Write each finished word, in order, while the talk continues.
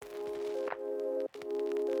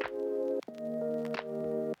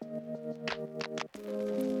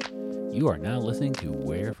You are now listening to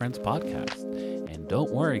We're Friends Podcast. And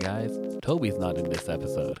don't worry, guys, Toby's not in this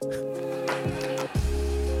episode.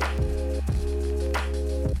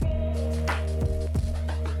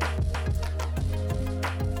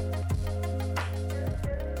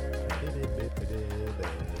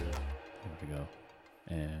 Here we go.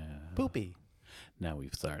 And Poopy. now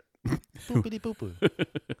we've started. Poopity poo poo.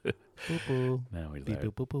 Poo poo. Now we Beep,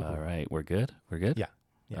 start. boop, boop, boop, All boop. right, we're good? We're good? Yeah.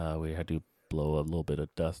 Yeah. We had to blow a little bit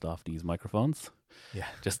of dust off these microphones. Yeah.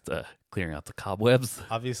 Just clearing out the cobwebs.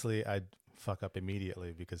 Obviously, I'd fuck up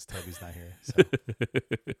immediately because Toby's not here. So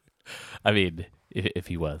I mean, if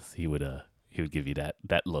he was, he would give you that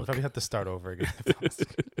I'll look. probably have to start over again. I promise.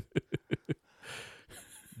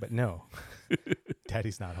 But no,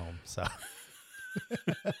 Daddy's not home. So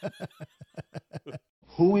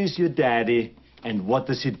Who is your daddy and what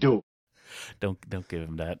does he do? Don't give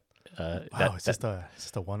him that. wow, it's just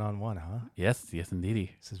a one-on-one, huh? Yes,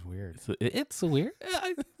 indeedy. This is weird. It's weird.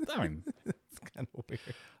 I mean, It's kind of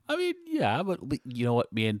weird. Yeah, but you know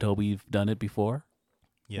what? Me and Toby've done it before.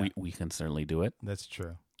 Yeah, We can certainly do it. that's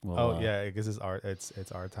true. Well, yeah, I guess it's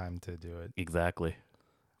our time to do it. Exactly.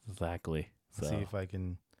 So, Let's see if I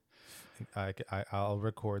can. I'll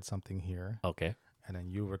record something here, okay. and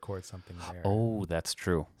then you record something there. Oh, that's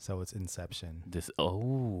true. So it's Inception. I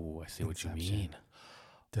see what you Inception. mean.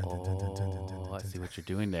 Dun, dun, dun, dun, dun, dun, dun, Oh, I dun, see dun. what you're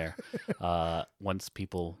doing there. Once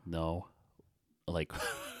people know, like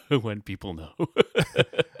when people know.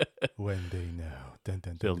 When they know. Dun,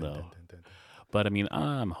 dun, dun, They'll dun, know. dun, dun, dun, dun. But I mean,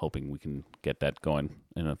 I'm hoping we can get that going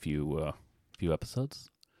in a few episodes.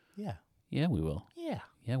 Yeah. Yeah, we will. Yeah.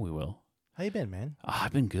 Yeah, we will. How you been, man?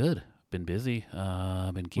 I've been good. Been busy.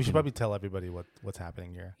 I've been keeping. We should probably tell everybody what's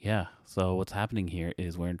happening here. Yeah. So what's happening here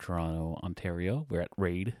is we're in Toronto, Ontario. We're at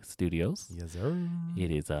Raid Studios. Yes, sir.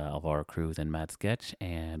 It is Alvaro Cruz and Matt Sketch,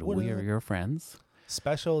 and What we up? are your friends.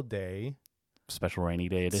 Special day. Special rainy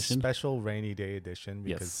day edition. Special rainy day edition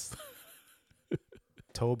because Yes.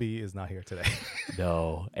 Toby is not here today.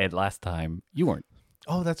 No. And last time you weren't.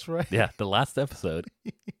 Oh, that's right. Yeah. The last episode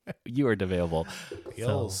you weren't available. The So-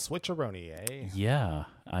 old switcheroni, eh? Yeah.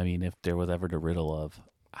 I mean, if there was ever the riddle of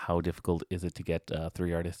how difficult is it to get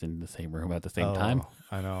three artists in the same room at the same time?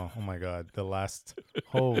 I know. Oh my God. The last.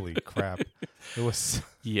 Holy crap. It was.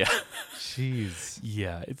 Yeah. Jeez.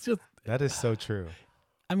 Yeah. It's just, That is so true.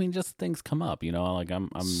 I mean, just things come up, you know, like I'm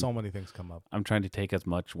So many things come up. I'm trying to take as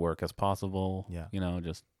much work as possible. Yeah. You know,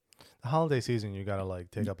 just, The holiday season, you gotta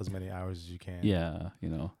like take up as many hours as you can. yeah, you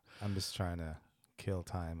know. I'm just trying to kill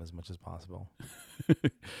time as much as possible.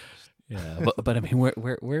 Yeah, but I mean,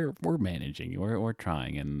 we're managing. We're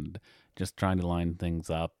trying, and just trying to line things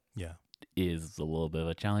up Yeah. is a little bit of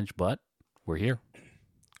a challenge. But we're here.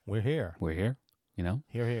 We're here. We're here. You know,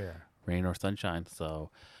 Here. rain or sunshine.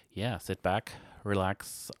 So, yeah, sit back,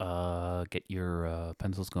 relax, get your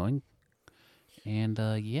pencils going, and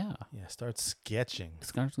yeah, Yeah. Start sketching.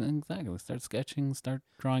 start sketching, start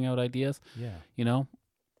drawing out ideas. Yeah. You know,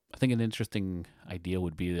 I think an interesting idea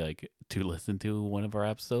would be like to listen to one of our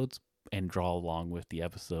episodes and draw along with the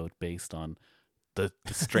episode based on the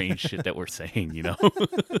strange shit that we're saying, you know?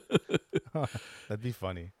 That'd be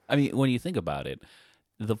funny. I mean, when you think about it,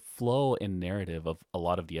 the flow and narrative of a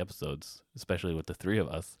lot of the episodes, especially with the three of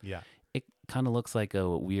us, Yeah. it kind of looks like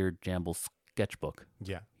a weird Jamble sketchbook,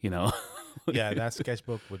 Yeah. you know? Yeah. That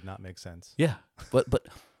sketchbook would not make sense. Yeah. But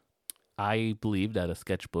I believe that a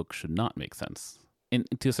sketchbook should not make sense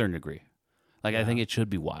to a certain degree. Like, I think Yeah. it should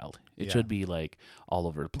be wild. It Yeah. should be like all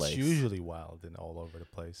over the place. It's usually wild and all over the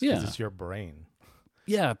place. 'Cause Yeah. It's your brain.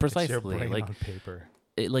 Yeah, It's precisely. your brain Like on paper.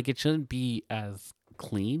 it shouldn't be as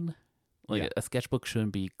clean. Like Yeah. a sketchbook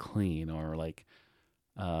shouldn't be clean or like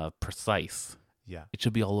precise. Yeah. It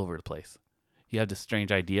should be all over the place. You have this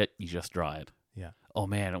strange idea, you just draw it. Yeah. Oh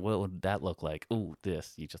man, what would that look like? Oh,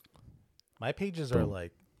 this. You just My pages are Boom.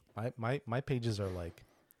 like my pages are like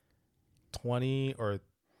 20 or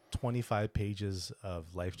 25 pages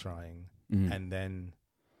of life drawing and then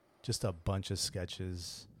just a bunch of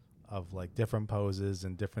sketches of like different poses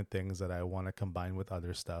and different things that I want to combine with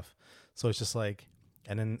other stuff. So it's just like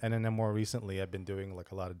and then more recently I've been doing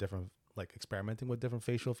like a lot of different like experimenting with different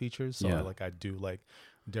facial features. So Yeah. I do like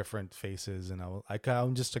different faces and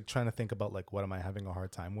I'm just like trying to think about like what am I having a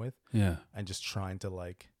hard time with yeah. and just trying to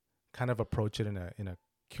like kind of approach it in a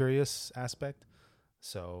curious aspect.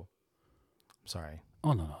 So I'm sorry.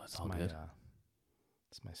 Oh no, it's all good.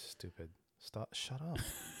 It's my stupid shut up.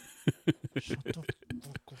 Shut the fuck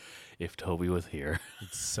up. If Toby was here,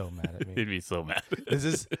 It's so mad at me. he'd be so mad. This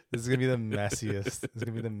is gonna be the messiest. This is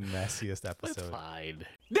gonna be the messiest It's episode. fine.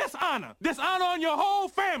 Dishonor on your whole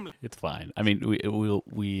family. It's fine. I mean,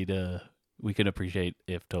 We could appreciate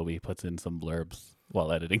if Toby puts in some blurbs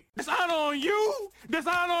while editing. This not on you. This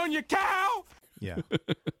not on your cow. Yeah.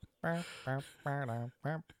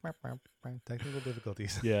 Technical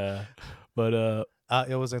difficulties. Yeah, but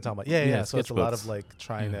It was talking about. Yeah. So it's a lot of sketchbooks. like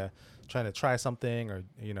trying to try something or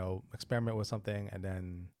experiment with something, and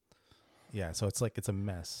then so it's like it's a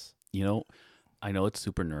mess. I know it's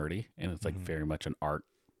super nerdy and it's like very much an art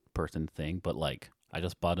person thing, but like I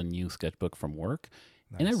just bought a new sketchbook from work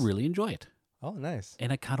and I Nice. really enjoy it. Oh, nice.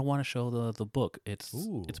 And I kind of want to show the book. It's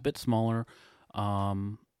a bit smaller,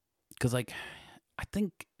 because like I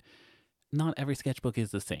think not every sketchbook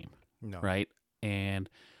is the same, No. right? And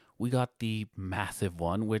we got the massive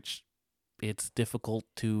one, which it's difficult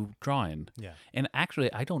to draw in. Yeah. And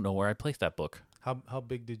actually, I don't know where I placed that book. How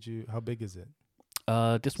big How big is it?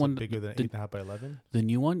 This Is one it bigger than 8.5 by 11? the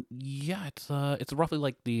new one, yeah, it's roughly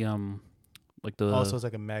like the Also, it's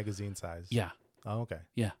like a magazine size. yeah. Oh, okay.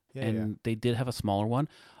 Yeah. Yeah, and yeah. they did have a smaller one.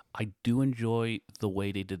 I do enjoy the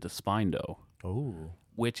way they did the spine though, Oh.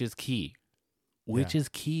 which is key. Which is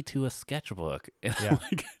key to a sketchbook. And Yeah.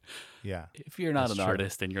 like, Yeah. if you're not That's an true.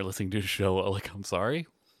 artist and you're listening to the show, like I'm sorry.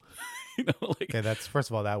 Like Okay, that's first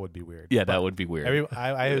of all that would be weird. yeah, But that would be weird.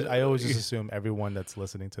 I always just assume everyone that's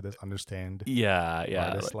listening to this understand yeah,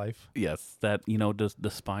 artist like, life. yes, that the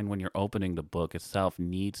spine when you're opening the book itself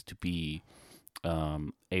needs to be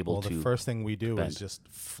able Well, to the first thing we do bend. is just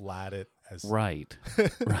flat it as right.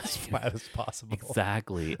 as Right. flat as possible.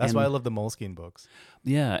 Exactly. That's and, why I love the Moleskine books.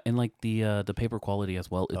 yeah, and like the paper quality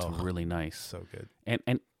as well, it's Oh. really nice. So good.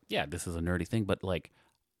 And yeah, this is a nerdy thing, but like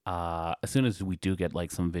as soon as we do get like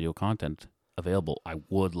some video content available, I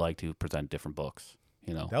would like to present different books,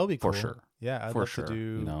 That would be cool. for sure. Yeah, I'd For love sure, to do.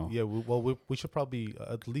 you know. We should probably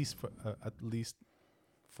at least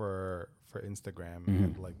for Instagram Mhm.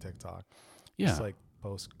 and like TikTok, Yeah. just like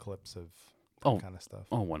post clips of Oh. that kind of stuff.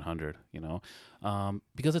 Oh, 100,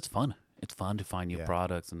 because it's fun. It's fun to find new Yeah.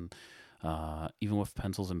 products. And even with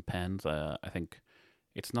pencils and pens, I think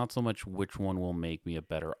it's not so much which one will make me a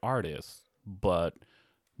better artist, but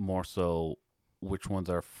more so which ones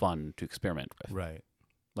are fun to experiment with. Right,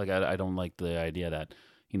 Like, I don't like the idea that,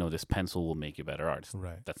 this pencil will make you a better artist.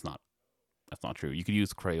 right. That's not true. You could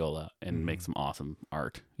use Crayola and make Mhm. some awesome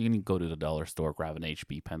art. You can go to the dollar store, grab an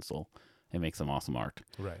HB pencil, and make some awesome art.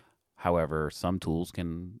 Right. However, some tools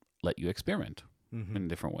can let you experiment Mhm. in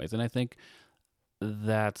different ways. And I think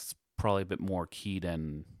that's probably a bit more key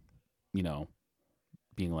than,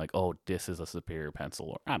 being like, oh, this is a superior pencil.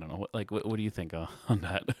 Or I don't know. What do you think on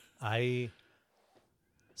that?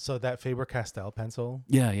 So that Faber-Castell pencil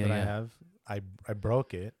Yeah, that I have, I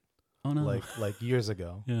broke it Oh, no. like years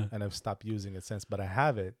ago, Yeah. and I've stopped using it since. But I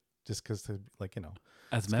have it just because As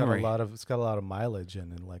it's memory. it's got a lot of mileage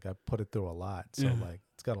in, and like I put it through a lot, so Yeah. like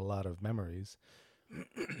it's got a lot of memories.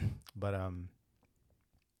 But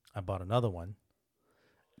I bought another one,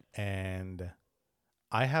 and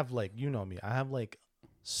I have like me, I have like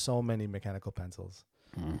so many mechanical pencils,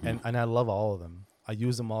 Mhm. and I love all of them. I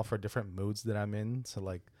use them all for different moods that I'm in. So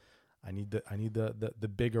like, I need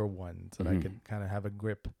the bigger one so that I Mhm. can kind of have a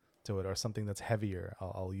grip to it, or something that's heavier.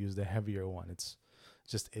 I'll use the heavier one. It's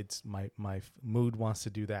my mood wants to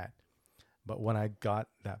do that. But when I got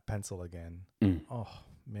that pencil again, Mm. oh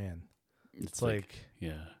man, it's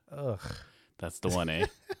yeah, ugh. that's the one, eh?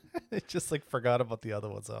 I just like forgot about the other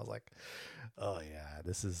ones. So I was like, oh yeah,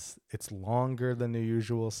 it's longer than the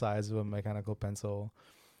usual size of a mechanical pencil.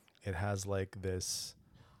 It has like this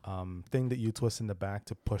thing that you twist in the back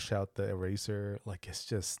to push out the eraser. Like it's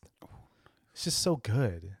just so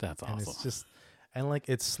good. That's And awesome. it's just, and like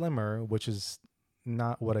it's slimmer, which is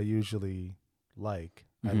not what I usually like.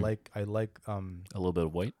 Mhm. I like A little bit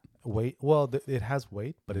of weight. weight. Well, it has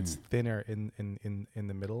weight, but it's Mm. thinner in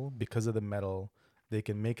the middle because of the metal. They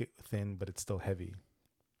can make it thin, but it's still heavy.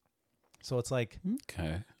 So it's like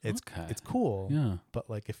Okay. it's okay. it's cool, Yeah. but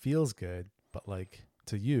like it feels good, but like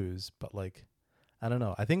to use, but like I don't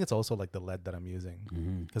know. I think it's also like the lead that I'm using,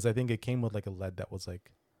 Mhm. because I think it came with like a lead that was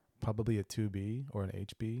like probably a 2B or an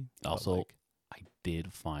HB. but, Also, like, I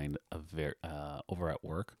did find a very over at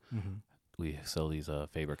work. We sell these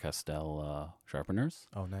Faber-Castell sharpeners.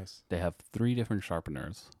 oh nice. They have 3 different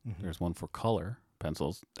sharpeners. Mhm. There's one for color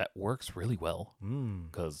pencils that works really well,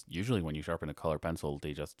 because usually when you sharpen a color pencil,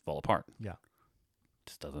 they just fall apart. Yeah.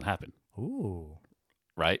 Just doesn't happen, Ooh.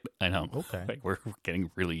 right? I know. Okay. Like we're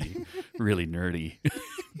getting really, really nerdy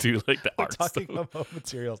to like the We're art talking stuff. about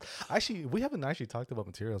materials. Actually, we haven't actually talked about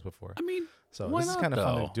materials before. I mean, So why this is not, kind of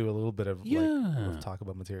fun though? to do a little bit of Yeah. of talk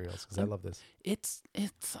about materials, because I love this. it's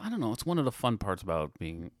I don't know. It's one of the fun parts about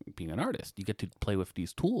being an artist. You get to play with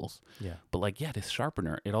these tools. Yeah. But like, yeah, this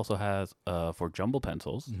sharpener. It also has for jumbo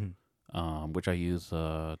pencils. Mhm. which I use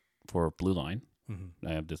for Blue Line. Mm-hmm.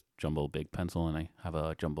 I have this jumbo big pencil, and I have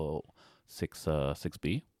a jumbo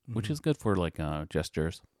 6B, which Mm-hmm. is good for like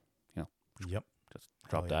gestures. You know, Yep. just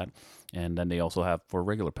drop Hell yeah. that. And then they also have for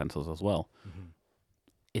regular pencils as well. Mm-hmm.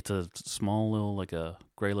 It's a small little like a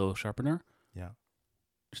Graylo sharpener. Yeah.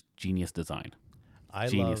 Just genius design. I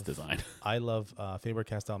Genius love design. I love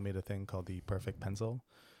Faber-Castell made a thing called the Perfect Pencil,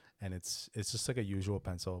 and it's just like a usual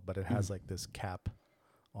pencil, but it has like this cap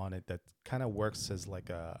on it that kind of works as like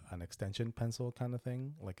an extension pencil kind of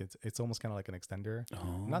thing. Like it's almost kind of like an extender.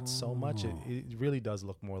 Not so much. It really does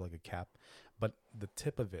look more like a cap, but the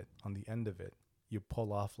tip of it, on the end of it, you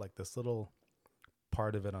pull off like this little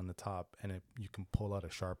part of it on the top, and you can pull out a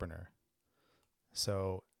sharpener.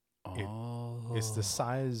 So it's the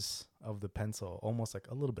size of the pencil, almost like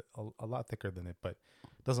a little bit, a lot thicker than it, but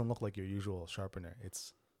it doesn't look like your usual sharpener.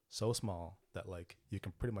 It's so small that like you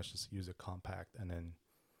can pretty much just use it compact, and then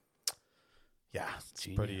it's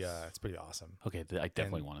pretty awesome. Okay, I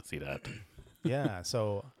definitely want to see that. Yeah.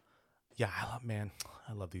 So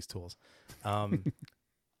I love these tools.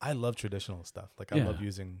 I love traditional stuff. Like I Yeah. love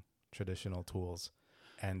using traditional tools,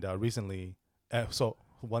 and recently, so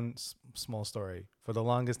one small story. For the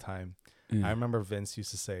longest time, I remember Vince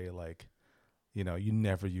used to say like, you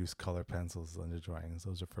never use color pencils on your drawings.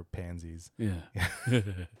 Those are for pansies. Yeah.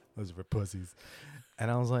 Those are for pussies.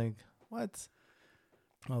 And I was like, what?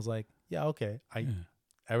 I was like, yeah, okay.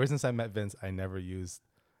 Ever since I met Vince,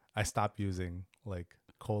 I stopped using like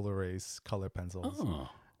Col-Erase color pencils. Oh.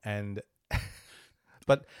 And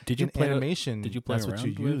but Did you in play? animation, Did you play that's what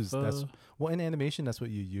you around use. with, In animation, that's what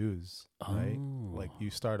you use, right? Oh. Like you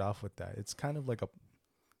start off with that. It's kind of like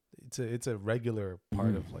it's a regular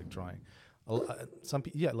part of like drawing. Some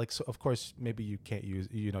people, like, so of course maybe you can't use,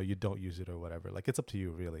 you don't use it or whatever. Like it's up to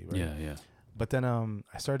you really, right? Yeah. But then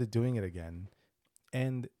I started doing it again,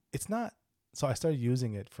 and it's not. So I started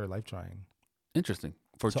using it for life drawing. Interesting.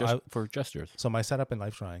 For for gestures. So my setup in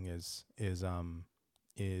life drawing is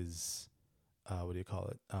what do you call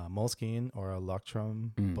it? Moleskine or a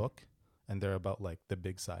Leuchtturm book, and they're about like the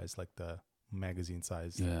big size, like the magazine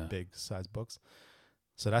size, big size books.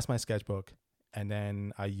 So that's my sketchbook, and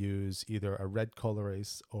then I use either a red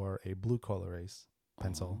Col-Erase or a blue Col-Erase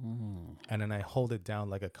pencil, and then I hold it down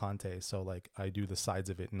like a Conte. So like I do the sides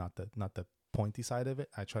of it, not the pointy side of it.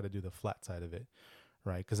 I try to do the flat side of it,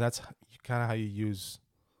 right? Because that's kind of how you use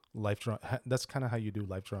life drawing. That's kind of how you do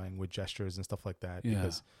life drawing with gestures and stuff like that. Yeah.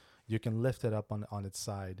 Because you can lift it up on its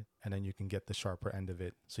side, and then you can get the sharper end of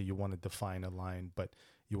it. So you want to define a line, but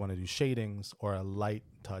you want to do shadings or a light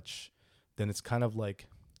touch. Then it's kind of like,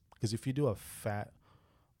 because if you do a fat,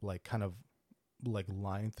 like kind of like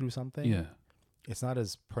line through something, it's not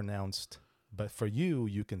as pronounced. But for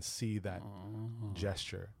you can see that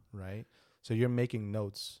gesture, right? So you're making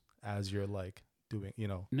notes as you're like doing,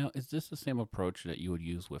 Now, is this the same approach that you would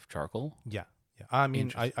use with charcoal? Yeah. I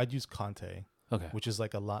mean, I'd use Conte, Okay. which is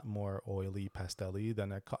like a lot more oily, pastel-y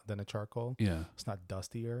than a charcoal. Yeah. It's not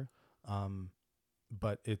dustier,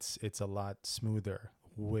 but it's a lot smoother,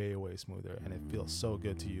 way smoother, and it feels so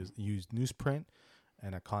good to use newsprint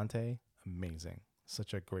and a Conte. Amazing,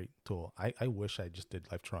 such a great tool. I wish I just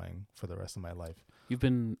did life drawing for the rest of my life.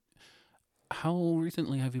 How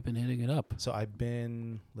recently have you been hitting it up? So I've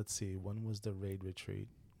been, let's see, when was the raid retreat?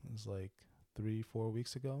 It was like 3-4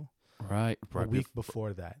 weeks ago. Right. A week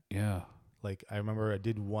before that. Yeah. Like I remember I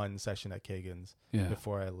did one session at Kagan's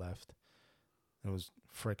before I left. It was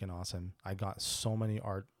freaking awesome. I got so many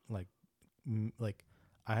art, like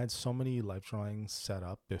I had so many life drawings set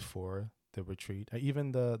up before the retreat.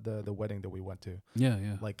 Even the wedding that we went to. Yeah.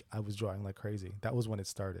 Like I was drawing like crazy. That was when it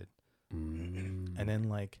started. And then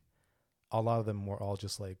like a lot of them were all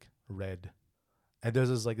just like red. And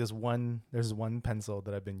there's one pencil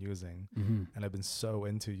that I've been using, and I've been so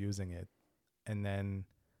into using it. And then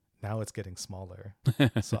now it's getting smaller.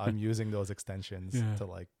 So I'm using those extensions to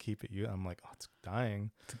like keep it. I'm like, oh, it's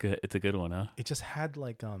dying. It's a good one, huh? It just had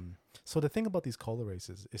like so the thing about these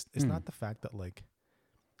Col-Erases is it's not the fact that like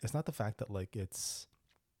it's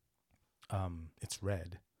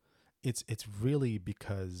red. It's really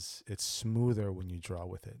because it's smoother when you draw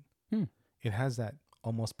with it. It has that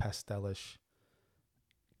almost pastelish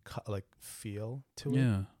like feel to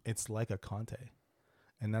it. It's like a Conte,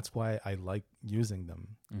 and that's why I like using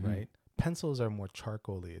them. Right, pencils are more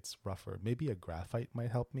charcoaly. It's rougher. Maybe a graphite might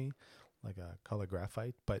help me, like a color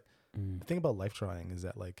graphite. But the thing about life drawing is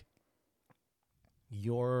that like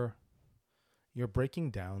you're breaking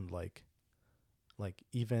down like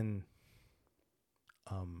even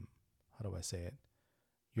how do I say it?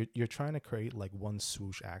 You're trying to create like one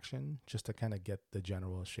swoosh action just to kind of get the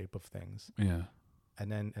general shape of things. Yeah.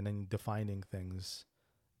 and then defining things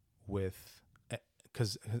with,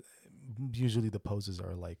 because usually the poses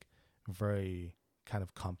are like very kind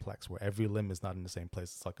of complex, where every limb is not in the same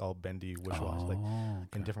place. It's like all bendy, wish-wash, like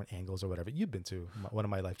in different angles or whatever. You've been to one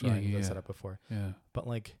of my life drawings I set up before. Yeah. But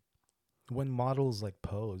like when models like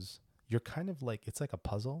pose, you're kind of like, it's like a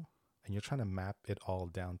puzzle, and you're trying to map it all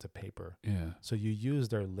down to paper. Yeah. So you use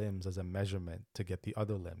their limbs as a measurement to get the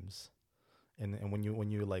other limbs. And when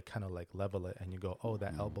you like kind of like level it and you go, oh,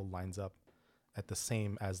 that elbow lines up at the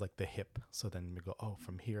same as like the hip. So then we go, oh,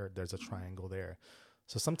 from here, there's a triangle there.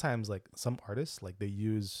 So sometimes like some artists, like they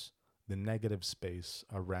use the negative space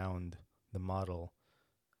around the model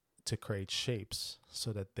to create shapes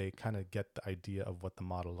so that they kind of get the idea of what the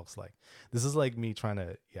model looks like. This is like me trying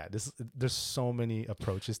to, there's so many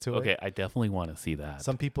approaches to it. Okay, I definitely want to see that.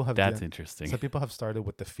 Some people have That's interesting. Some people have started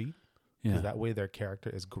with the feet. Yeah. That way their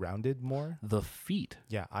character is grounded more. The feet.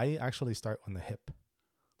 Yeah, I actually start on the hip.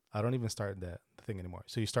 I don't even start the thing anymore.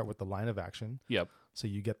 So you start with the line of action. Yep. So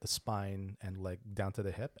you get the spine and like down to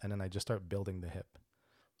the hip, and then I just start building the hip.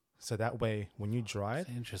 So that way when you draw it,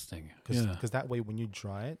 Interesting. because that way when you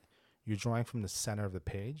draw it, you're drawing from the center of the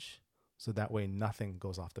page. So that way nothing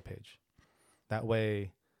goes off the page. That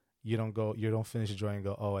way you don't finish the drawing and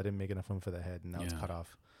go, oh, I didn't make enough room for the head and now it's cut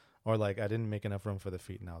off. Or like I didn't make enough room for the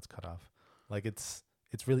feet and now it's cut off. Like it's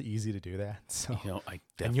really easy to do that. So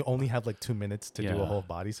and you only have like 2 minutes to do a whole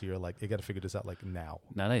body, so you're like, you got to figure this out like now.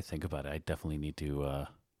 Now that I think about it, I definitely need to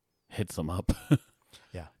hit some up.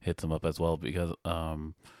 Hit some up as well, because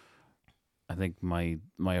I think my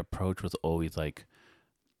approach was always like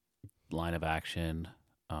line of action,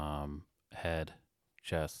 head,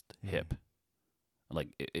 chest, hip. Like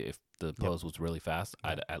if the pose was really fast,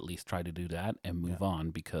 I'd at least try to do that and move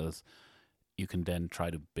on, because you can then try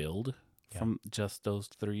to build from just those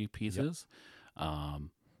 3 pieces. And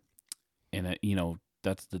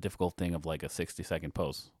that's the difficult thing of like a 60-second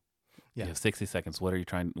pose. You have 60 seconds. What are you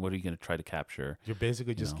going to try to capture? You're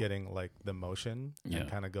basically just getting like the motion and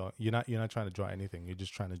kind of go, you're not trying to draw anything. You're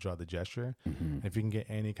just trying to draw the gesture. And if you can get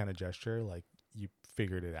any kind of gesture, like you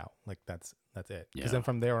figured it out. Like that's it. Because then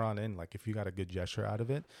from there on in, like if you got a good gesture out of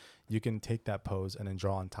it, you can take that pose and then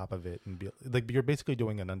draw on top of it and be like, you're basically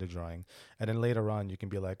doing an underdrawing. And then later on you can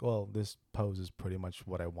be like, well, this pose is pretty much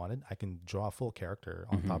what I wanted. I can draw a full character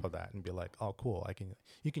on top of that and be like, oh, cool.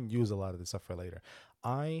 You can use a lot of this stuff for later.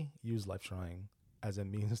 I use life drawing as a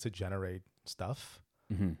means to generate stuff,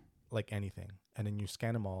 like anything. And then you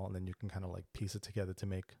scan them all and then you can kind of like piece it together to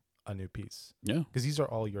make a new piece. Yeah. Because these are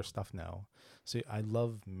all your stuff now. So I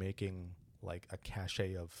love making like a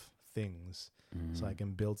cachet of things so I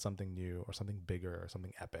can build something new or something bigger or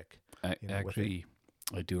something epic. I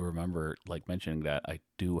do remember like mentioning that I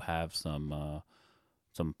do have some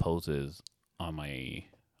poses on my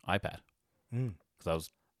iPad because I was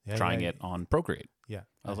trying it on Procreate. Yeah.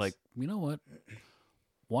 I was like, you know what?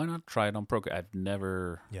 Why not try it on Procreate? I've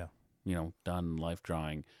never, done life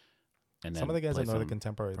drawing. And some of the guys I know, the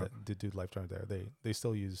contemporary that did do life drawing there, they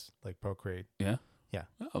still use like Procreate. Yeah. Yeah.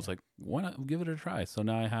 I was like, why not give it a try? So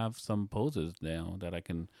now I have some poses now that I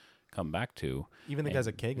can come back to. Even the guys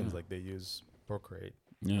at Kagan's, like they use Procreate.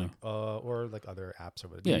 Yeah. Or like other apps or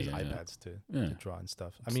whatever. They use iPads to draw and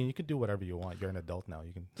stuff. I mean, you could do whatever you want. You're an adult now.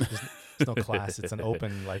 You can. There's no class. It's an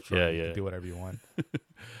open life drawing. You can do whatever you want.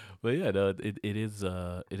 But yeah, no, it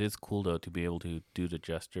is cool though to be able to do the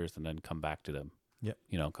gestures and then come back to them. Yep.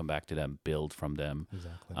 Come back to them, build from them.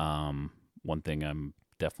 Exactly. One thing I'm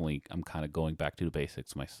kind of going back to the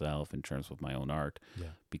basics myself in terms of my own art,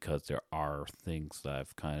 because there are things that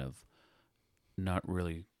I've kind of not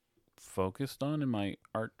really focused on in my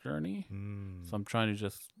art journey. So I'm trying to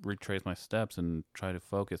just retrace my steps and try to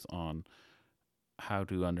focus on how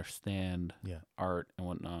to understand art and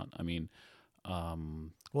whatnot. I mean,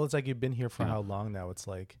 well, it's like you've been here for how long now? It's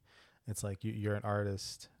like you're an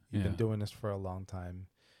artist. You've been doing this for a long time.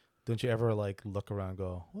 Don't you ever like look around and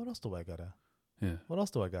go, what else do I gotta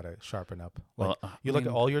sharpen up? Like you look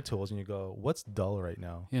at all your tools and you go, what's dull right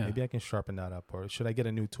now? Maybe I can sharpen that up, or should I get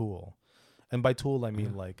a new tool? And by tool, I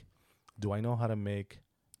mean like, do I know how to make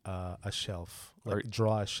a shelf, like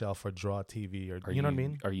draw a shelf or draw a TV, or you know what I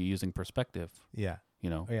mean? Are you using perspective? Yeah.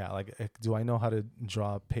 Like do I know how to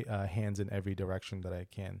draw hands in every direction that I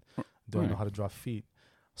can? Do I know how to draw feet?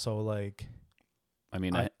 So like, I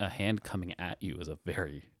mean, a hand coming at you is a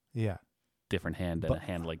very different hand than but, a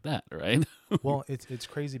hand like that, right? Well, it's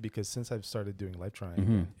crazy because since I've started doing life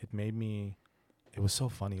drawing, it was so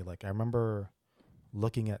funny. Like I remember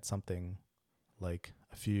looking at something like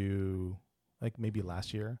maybe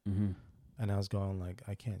last year, and I was going like,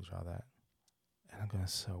 I can't draw that. And I'm going,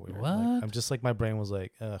 so weird. What? Like, I'm just like, my brain was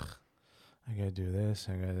like, ugh. I gotta do this.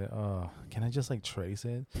 Can I just like trace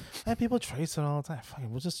it? And people trace it all the time. Fucking,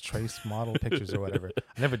 we'll just trace model pictures or whatever.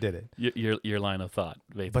 I never did it. Your line of thought,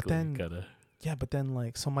 basically. But then, gotta... yeah, but then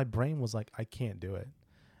like, so my brain was like, I can't do it.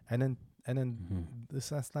 And then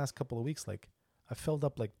this last couple of weeks, like I filled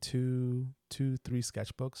up like three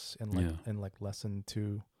sketchbooks in like less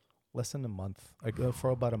than a month, like for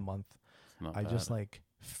about a month. I just like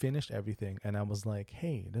finished everything, and I was like,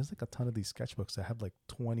 hey, there's like a ton of these sketchbooks that have like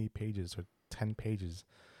 20 pages or 10 pages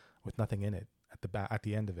with nothing in it at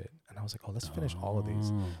the end of it. And I was like, oh, let's finish all of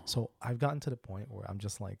these. So I've gotten to the point where I'm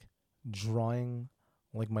just like drawing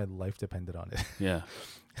like my life depended on it. Yeah.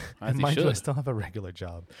 And mind you, I still have a regular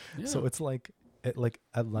job. Yeah. So it's like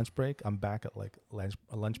at lunch break, I'm back at like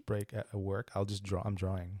lunch break at work. I'll just draw. I'm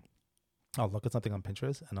drawing. I'll look at something on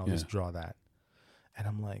Pinterest and I'll just draw that. And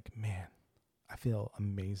I'm like, man, I feel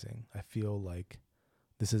amazing. I feel like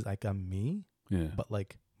this is like I'm me, but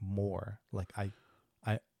like more. Like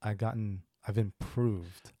I've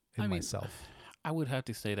improved in myself. I would have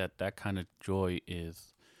to say that kind of joy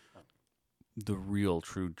is the real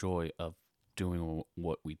true joy of doing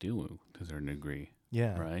what we do to a certain degree.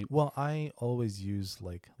 Yeah. Right. Well, I always use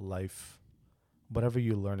like life, whatever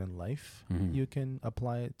you learn in life, you can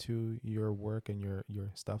apply it to your work and your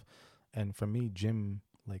stuff. And for me,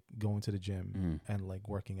 like going to the gym and like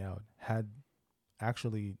working out had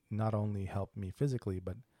actually not only helped me physically,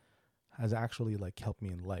 but has actually like helped me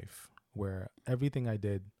in life, where everything I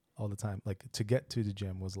did all the time, like to get to the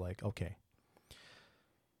gym was like, okay,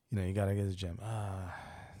 you gotta get to the gym.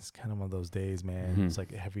 It's kind of one of those days, man. It's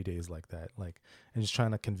like every day is like that. Like, and just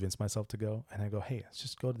trying to convince myself to go. And I go, hey, let's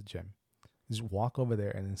just go to the gym. Just walk over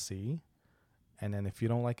there and then see. And then if you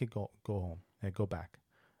don't like it, go home and go back.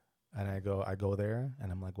 And I go there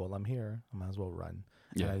and I'm like, well, I'm here. I might as well run.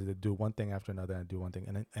 Yeah. And I do one thing after another and do one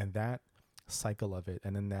thing. And that cycle of it,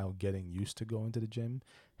 and then now getting used to going to the gym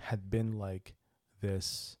had been like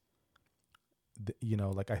this,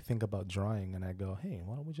 like I think about drawing and I go, hey,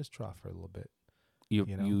 why don't we just draw for a little bit?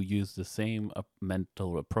 You use the same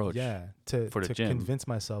mental approach to gym, convince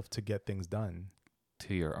myself to get things done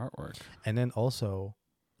to your artwork. And then also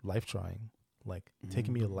life drawing, like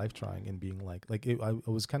taking me to life drawing and being like I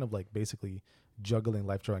was kind of like basically juggling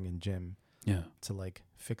life drawing and gym to like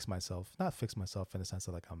not fix myself in the sense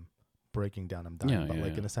that like I'm breaking down, I'm dying,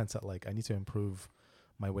 but in a sense that like I need to improve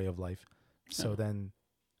my way of life. So then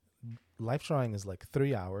life drawing is like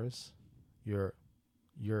 3 hours. You're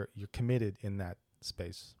committed in that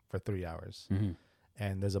space for 3 hours,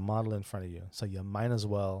 and there's a model in front of you, so you might as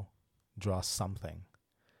well draw something,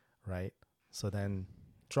 right? So then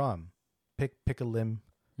draw 'em. Pick a limb,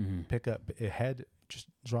 pick up a head, just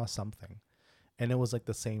draw something. And it was like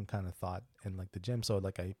the same kind of thought in like the gym. So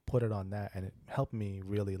like I put it on that and it helped me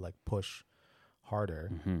really like push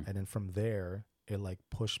harder. And then from there, it like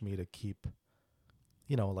pushed me to keep,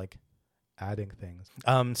 like adding things.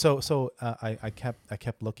 So I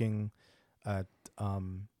kept looking at,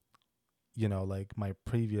 like my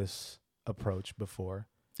previous approach before.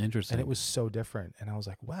 Interesting. And it was so different. And I was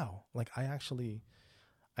like, wow, like I actually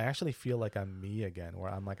feel like I'm me again, where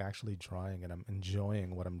I'm like actually drawing and I'm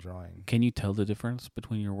enjoying what I'm drawing. Can you tell the difference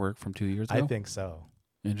between your work from 2 years ago? I think so.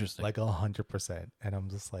 Interesting. Like 100%. And I'm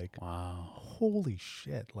just like, wow, holy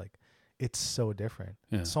shit. Like it's so different.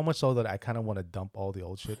 Yeah. So much so that I kind of want to dump all the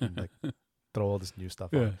old shit and like throw all this new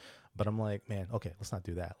stuff on. But I'm like, man, okay, let's not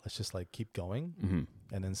do that. Let's just like keep going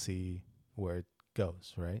and then see where it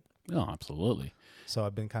goes. Right. Oh, absolutely. So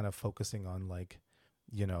I've been kind of focusing on like,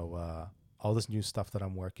 all this new stuff that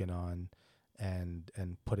I'm working on and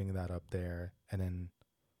putting that up there. And then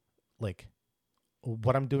like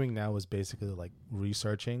what I'm doing now is basically like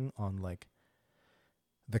researching on like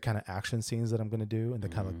the kind of action scenes that I'm going to do and the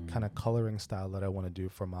kind of coloring style that I want to do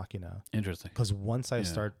for Machina. Interesting. Because once I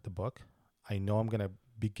start the book, I know I'm going to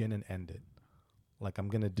begin and end it. Like I'm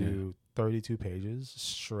going to do 32 pages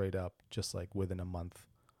straight up, just like within a month.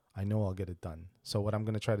 I know I'll get it done. So what I'm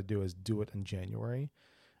going to try to do is do it in January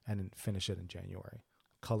and then finish it in January,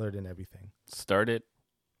 colored and everything. Start it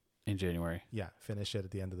in January. Yeah, finish it at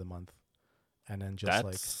the end of the month, and then just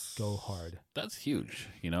like go hard. That's huge.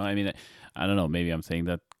 I mean, I don't know. Maybe I'm saying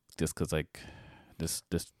that just because like this.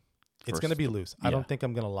 It's gonna be loose. I don't think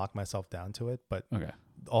I'm gonna lock myself down to it, but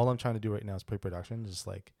all I'm trying to do right now is pre-production, just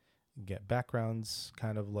like get backgrounds,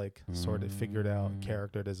 kind of like sort of figured out,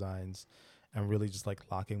 character designs, and really just like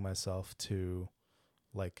locking myself to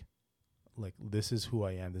like this is who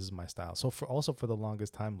I am, this is my style. So for the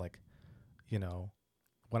longest time, like,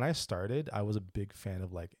 when I started, I was a big fan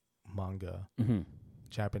of like manga,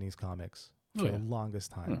 Japanese comics for the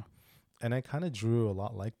longest time. And I kind of drew a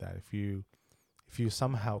lot like that. If you if you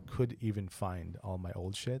somehow could even find all my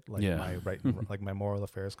old shit, like Yeah. my like my Moral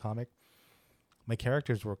Affairs comic, my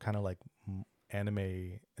characters were kind of like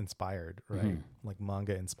anime inspired, right? Mhm. Like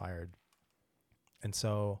manga inspired. And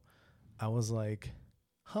so I was like,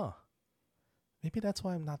 huh, maybe that's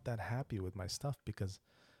why I'm not that happy with my stuff, because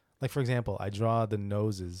like, for example, I draw the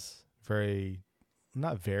noses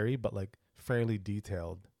not very, but like fairly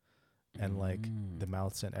detailed, and like the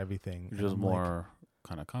mouths and everything. Which And is I'm like, more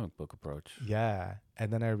kind of comic book approach. yeah.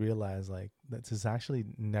 And then I realized like this is actually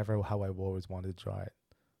never how I've always wanted to draw it.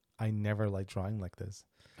 I never liked drawing like this.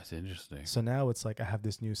 That's interesting. So now it's like I have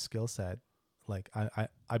this new skill set. Like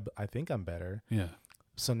I think I'm better. Yeah.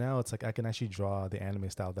 So now it's like I can actually draw the anime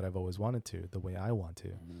style that I've always wanted to, the way I want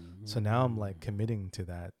to. So now I'm like committing to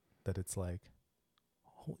that it's like,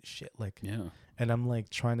 holy shit, like, Yeah. and I'm like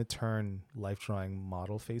trying to turn life drawing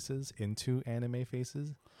model faces into anime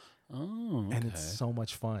faces. Oh, okay. And it's so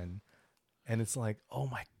much fun. And it's like, oh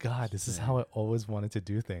my God, this is how I always wanted to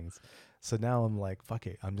do things. So now I'm like, fuck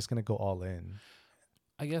it, I'm just going to go all in.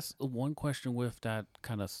 I guess one question with that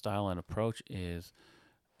kind of style and approach is,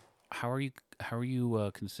 how are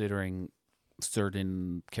you considering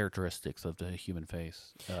certain characteristics of the human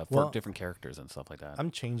face for different characters and stuff like that?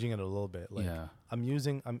 I'm changing it a little bit. Like Yeah.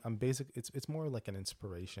 I'm basic. It's more like an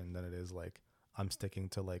inspiration than it is like I'm sticking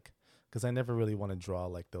to like, because I never really want to draw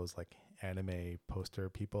like those like anime poster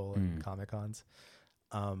people and Comic Cons.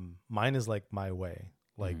 Mine is like my way.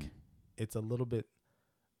 Like it's a little bit,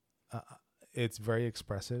 it's very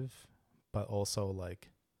expressive, but also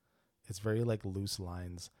like it's very like loose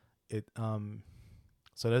lines.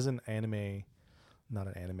 So there's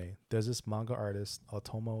there's this manga artist,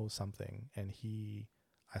 Otomo something, and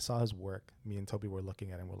I saw his work. Me and Toby were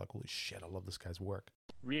looking at him. We're like, holy shit, I love this guy's work.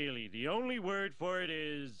 Really, the only word for it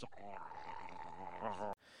is...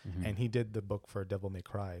 And he did the book for Devil May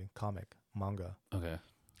Cry manga. Okay.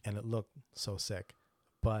 And it looked so sick.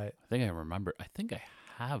 But I think I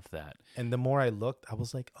have that. and the more I looked, I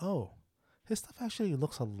was like, oh, his stuff actually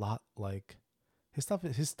looks a lot like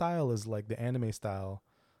his style is like the anime style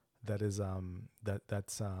that is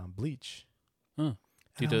that's Bleach. Huh.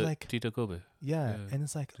 And I was like, Tito Kobe. yeah, Yeah, and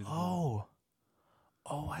it's like, Tito oh,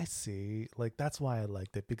 I see. Like that's why I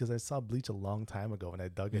liked it, because I saw Bleach a long time ago and I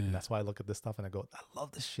dug it, and that's why I look at this stuff and I go, I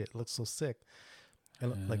love this shit. It looks so sick.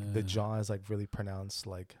 And like the jaw is like really pronounced,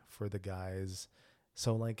 like for the guys.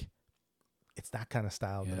 So like, it's that kind of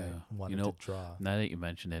style that I wanted to draw. Now that you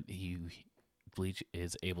mention it, Bleach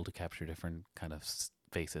is able to capture different kind of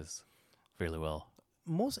faces fairly well.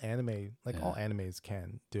 Most anime, like all animes,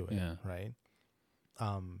 can do it, right?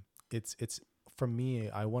 It's for me.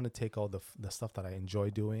 I want to take all the stuff that I enjoy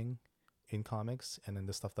doing in comics, and then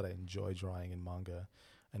the stuff that I enjoy drawing in manga,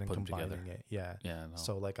 and then Put 'em combining together. it. Yeah. Yeah. No.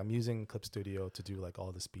 So like I'm using Clip Studio to do like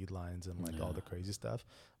all the speed lines and like all the crazy stuff.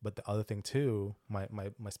 But the other thing too, my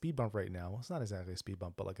speed bump right now, it's not exactly a speed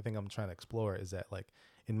bump, but like the thing I'm trying to explore is that like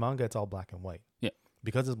in manga it's all black and white. Yeah.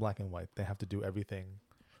 Because it's black and white, they have to do everything.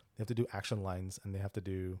 They have to do action lines, and they have to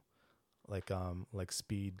do like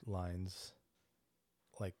speed lines,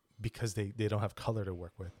 like because they don't have color to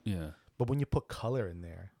work with. Yeah. But when you put color in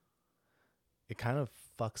there, it kind of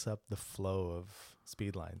fucks up the flow of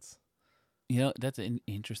speed lines. Yeah, that's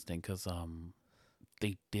interesting because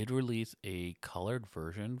they did release a colored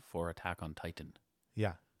version for Attack on Titan,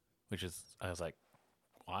 Yeah. which is, I was like,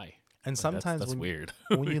 why? And Like, sometimes that's when weird.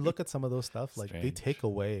 when you look at some of those stuff, like they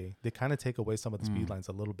Strange. kind of take away some of the speed lines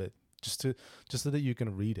a little bit, just so that you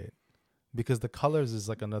can read it, because the colors is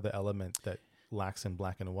like another element that lacks in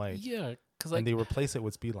black and white, Yeah, because and they replace it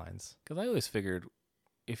with speed lines. I always figured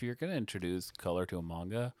if you're gonna introduce color to a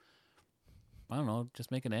manga, I don't know,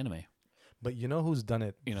 just make an anime. But you know who's done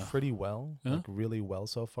it pretty well, Huh? like really well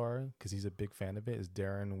so far, because he's a big fan of it, is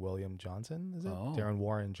Darren William Johnson. Is it Darren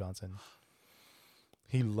Warren Johnson?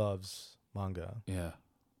 He loves manga. Yeah.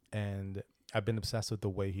 And I've been obsessed with the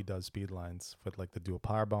way he does speed lines with like the dual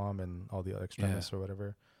power bomb and all the other extremis or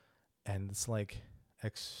whatever. And it's like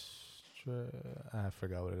I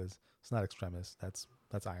forgot what it is. It's not extremis. That's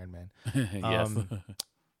Iron Man. Yes.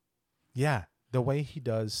 Yeah, the way he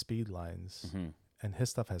does speed lines Mhm. and his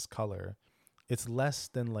stuff has color. It's less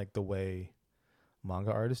than like the way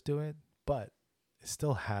manga artists do it, but it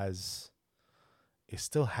still has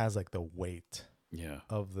like the weight Yeah.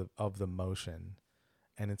 of the motion,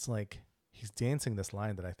 and it's like he's dancing this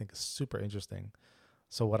line that I think is super interesting.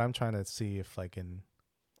 So what I'm trying to see if I can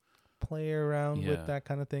play around with that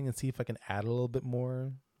kind of thing and see if I can add a little bit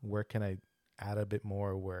more. Where can I add a bit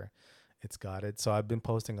more where it's got it? So I've been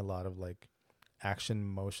posting a lot of like action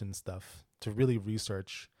motion stuff to really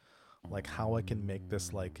research like how I can make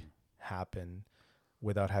this like happen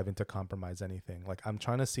without having to compromise anything. Like I'm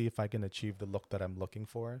trying to see if I can achieve the look that I'm looking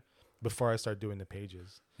for before I start doing the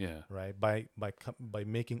pages, Yeah. right? By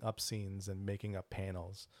making up scenes and making up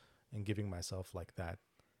panels and giving myself like that,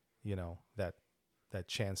 you know, that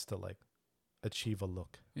chance to like achieve a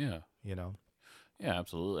look, Yeah. you know? Yeah,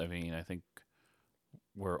 absolutely. I mean, I think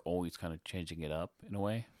we're always kind of changing it up in a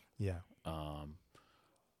way. Yeah.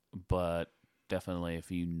 But definitely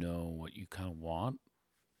if you know what you kind of want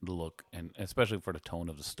the look, and especially for the tone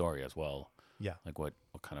of the story as well, Yeah. like what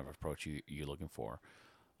kind of approach you're looking for,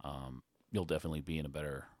 you'll definitely be in a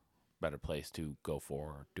better place to go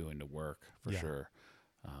for doing the work for Yeah. sure.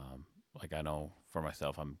 Like I know for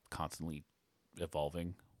myself, I'm constantly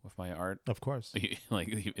evolving with my art. Of course. Like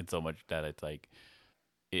even so much that it's like,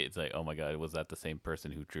 oh my God, was that the same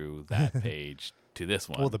person who drew that page to this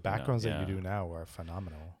one? Well, the you know? backgrounds that Yeah. you do now are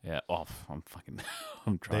phenomenal. Yeah. Oh, I'm fucking,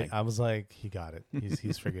 I'm trying. I was like, he got it.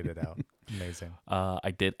 He's figured it out. Amazing.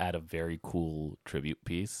 I did add a very cool tribute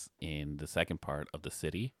piece in the second part of the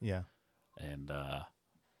city, Yeah. and I'm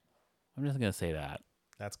just gonna say that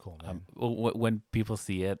That's cool, man. when people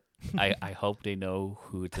see it, I hope they know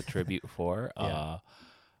who it's a tribute for. Yeah.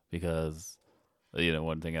 Because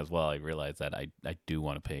one thing as well, I realized that I do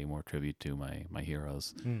want to pay more tribute to my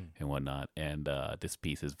heroes and whatnot, and this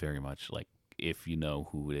piece is very much like, if you know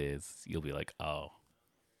who it is, you'll be like, oh,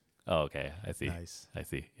 okay, I see. Nice. I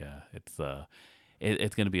see. Yeah,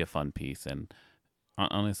 it's going to be a fun piece, and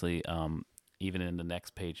honestly, even in the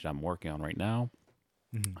next page that I'm working on right now,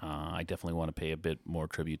 I definitely want to pay a bit more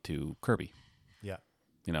tribute to Kirby. Yeah.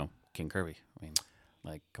 King Kirby. I mean,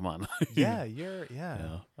 like, come on. Yeah.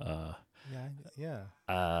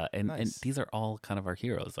 And Nice. these are all kind of our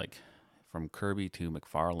heroes, like from Kirby to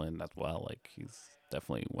McFarlane as well. Like he's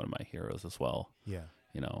definitely one of my heroes as well. Yeah.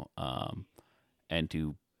 And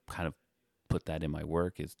to kind of put that in my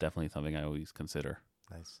work is definitely something I always consider.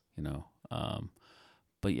 Nice.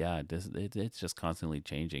 But yeah, it's just constantly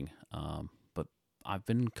changing. But I've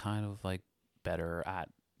been kind of like better at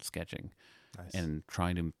sketching Nice. and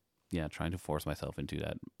trying to force myself into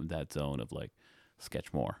that zone of like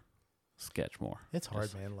sketch more. It's hard,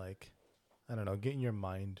 Just- man. Like, I don't know, getting your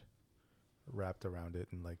mind wrapped around it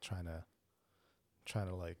and like trying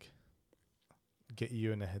to like get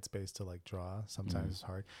you in a headspace to like draw. Sometimes it's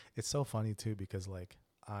hard. It's so funny too because like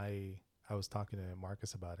I was talking to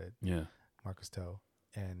Marcus about it, Yeah. Marcus Toe,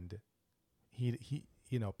 and he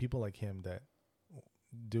people like him that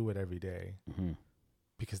do it every day Mm-hmm.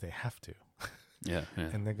 because they have to. Yeah.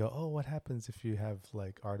 And they go, oh, what happens if you have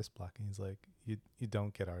like artist block? And he's like, you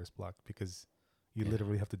don't get artist block because you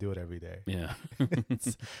literally have to do it every day. Yeah.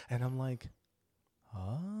 And I'm like,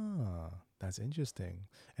 that's interesting.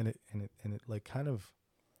 And it like kind of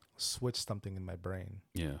switched something in my brain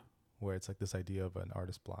Yeah. where it's like this idea of an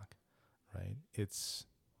artist block, right? It's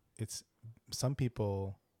some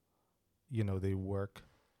people,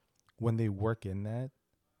 when they work in that,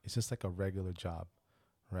 it's just like a regular job,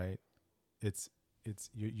 right? It's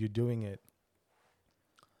you're doing it.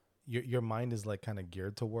 Your mind is like kind of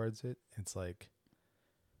geared towards it. It's like,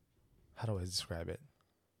 how do I describe it?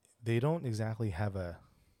 They don't exactly have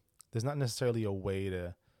there's not necessarily a way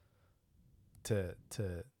to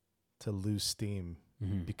lose steam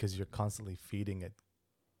because you're constantly feeding it.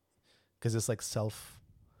 Because it's like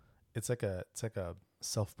it's like a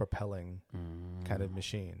self-propelling kind of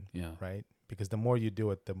machine. Yeah. Right? Because the more you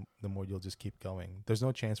do it, the more you'll just keep going. There's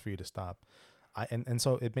no chance for you to stop. And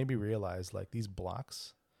so it made me realize like these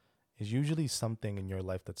blocks is usually something in your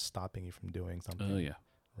life that's stopping you from doing something. Oh yeah.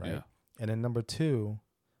 Right. Yeah. And then number two,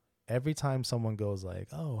 every time someone goes like,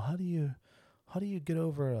 oh, how do you get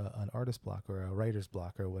over an artist block or a writer's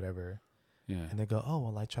block or whatever? Yeah. And they go, oh,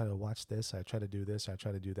 well, I try to watch this. I try to do this. I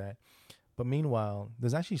try to do that. But meanwhile,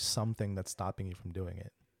 there's actually something that's stopping you from doing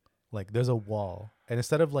it. Like there's a wall. And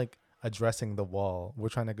instead of like addressing the wall, we're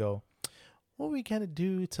trying to go, what we kind of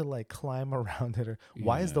do to like climb around it? Or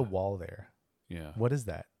why is the wall there? Yeah. What is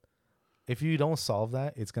that? If you don't solve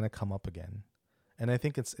that, it's going to come up again. And I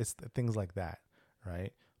think it's things like that,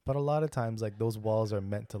 right? But a lot of times, like those walls are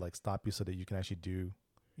meant to like stop you so that you can actually do,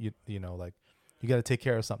 like you got to take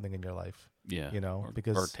care of something in your life. Yeah.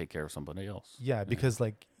 Because or take care of somebody else. Yeah, because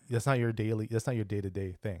like that's not your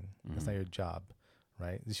day-to-day thing. That's not your job,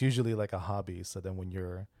 right? It's usually like a hobby. So then when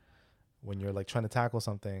you're like trying to tackle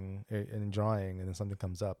something in drawing and then something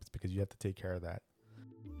comes up, it's because you have to take care of that.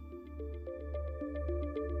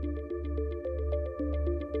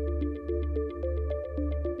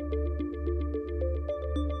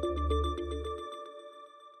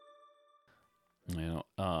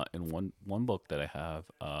 In one book that I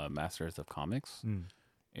have, Masters of Comics,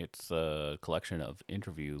 It's a collection of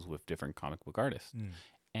interviews with different comic book artists,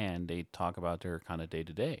 and they talk about their kind of day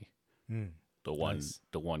to day. The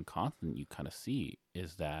one constant you kind of see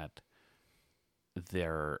is that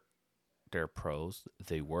they're pros,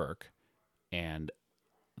 they work, and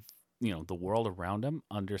the world around them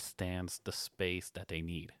understands the space that they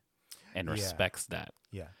need and Yeah. respects that.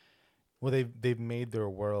 Yeah. Well, they've made their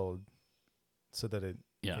world so that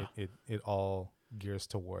it all gears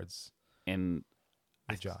towards And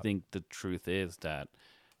the I job. think the truth is that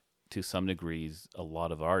to some degrees, a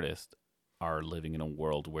lot of artists are living in a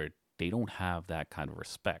world where they don't have that kind of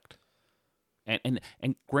respect. And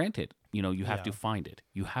granted, you have to Yeah. find it.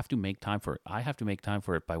 You have to make time for it. I have to make time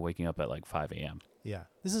for it by waking up at like 5 a.m. Yeah.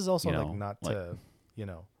 This is also You like know, not like- to,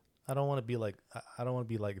 I don't want to be like I don't want to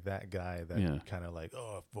be like that guy that Yeah. kind of like,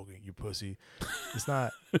 oh, fucking you pussy. It's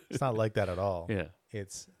not like that at all. Yeah.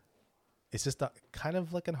 It's just a kind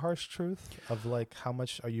of like a harsh truth of like how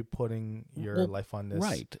much are you putting your Well, life on this?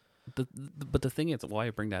 Right. But the thing is, why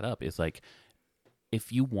I bring that up is like,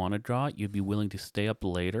 if you want to draw, you'd be willing to stay up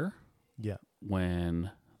later Yeah.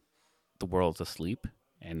 when the world's asleep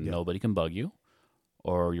and Yeah. nobody can bug you,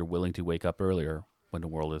 or you're willing to wake up earlier when the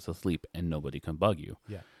world is asleep and nobody can bug you.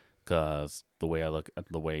 Yeah. Because the way I look at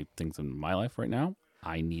the way things in my life right now,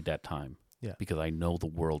 I need that time. Yeah. Because I know the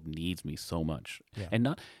world needs me so much. Yeah. And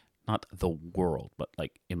not the world, but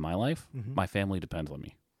like in my life, Mhm. my family depends on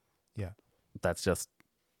me. Yeah. That's just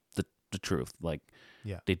the truth. Like,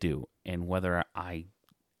 Yeah. they do. And whether I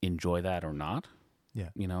enjoy that or not, Yeah.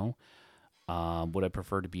 would I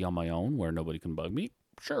prefer to be on my own where nobody can bug me?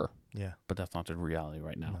 Sure. Yeah. But that's not the reality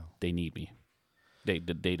right now. No. They need me. They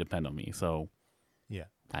depend on me. So Yeah.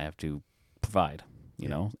 I have to provide, you Yeah.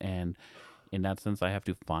 know? And in that sense, I have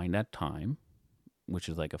to find that time, which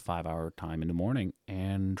is like a 5-hour time in the morning,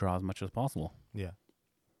 and draw as much as possible. Yeah.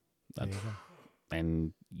 There you That's, go.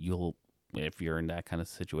 and if you're in that kind of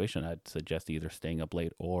situation, I'd suggest either staying up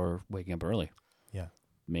late or waking up early. Yeah.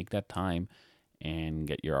 Make that time and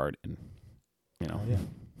get your art in, Hell yeah.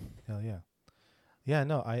 Hell yeah. Yeah,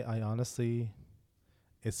 no, I honestly,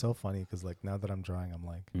 it's so funny because like now that I'm drawing, I'm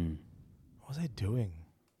like, what was I doing?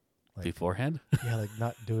 Like, Beforehand? yeah, like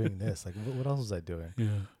not doing this. Like, what else was I doing? Yeah.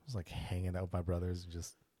 I was like hanging out with my brothers,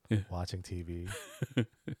 just Yeah. watching TV.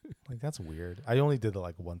 Like, that's weird. I only did it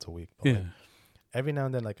like once a week. But like, every now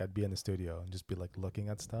and then, like, I'd be in the studio and just be like looking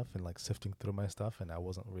at stuff and like sifting through my stuff. And I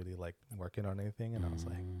wasn't really like working on anything. And I was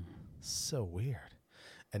like, so weird.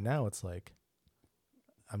 And now it's like,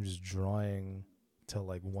 I'm just drawing till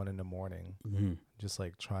like 1 a.m, just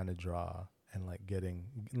like trying to draw and like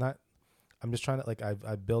I'm just trying to like,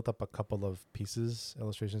 I've built up a couple of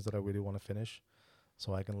illustrations that I really want to finish.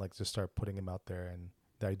 So I can like just start putting them out there. And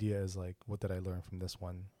the idea is like, what did I learn from this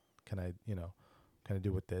one? Can I, kind of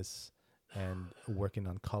do with this? And working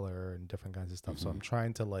on color and different kinds of stuff. So I'm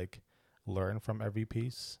trying to like learn from every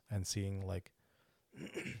piece and seeing like,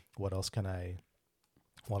 what else can I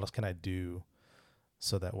do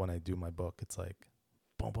so that when I do my book, it's like,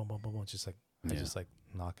 boom, boom, boom, boom, boom. It's just like, I just like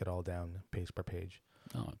knock it all down page per page,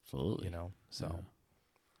 Oh, absolutely. So, Yeah.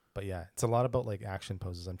 but yeah, it's a lot about like action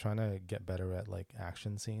poses. I'm trying to get better at like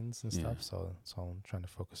action scenes and Yeah. stuff. So I'm trying to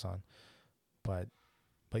focus on, but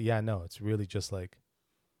yeah, no, it's really just like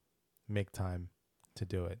make time to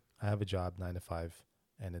do it. I have a job 9 to 5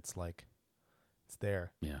 and it's like, it's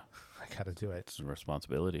there. Yeah. I got to do it. It's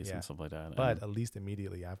responsibilities Yeah. and stuff like that. But And- at least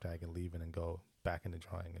immediately after I can leave and go back into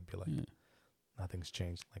drawing and be like, Yeah. nothing's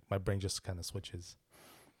changed. Like my brain just kind of switches.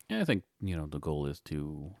 Yeah, I think, the goal is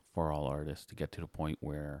for all artists to get to the point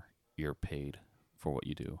where you're paid for what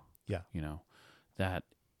you do. Yeah. That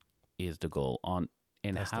is the goal.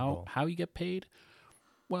 And That's the goal. how you get paid?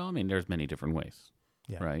 Well, I mean, there's many different ways.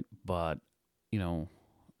 Yeah. Right. But,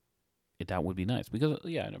 that would be nice because,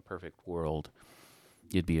 yeah, in a perfect world,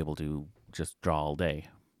 you'd be able to just draw all day.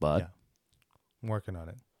 But Yeah. I'm working on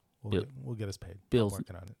it. We'll get us paid. I'm Bills-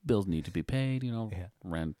 working on it. bills need to be paid, Yeah.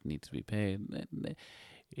 rent needs to be paid.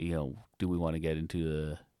 Do we want to get into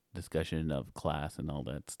the discussion of class and all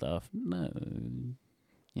that stuff? No.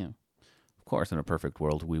 Of course, in a perfect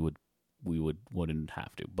world, we wouldn't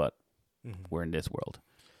have to, but Mhm. we're in this world.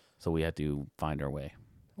 So we had to find our way.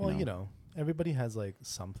 Well, everybody has like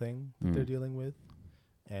something that they're Mm. dealing with.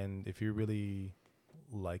 And if you really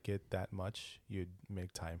like it that much, you'd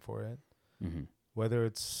make time for it. Mm-hmm. Whether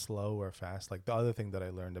it's slow or fast. Like the other thing that I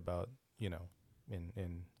learned about,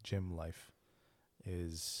 in gym life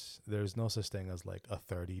is there's no such thing as like a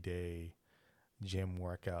 30-day gym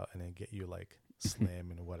workout and then get you like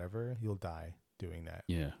slim and whatever. You'll die doing that.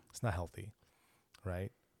 Yeah. It's not healthy,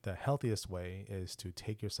 right? The healthiest way is to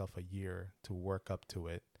take yourself a year to work up to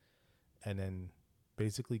it and then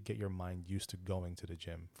basically get your mind used to going to the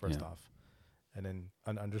gym first off, and then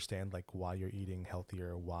understand like why you're eating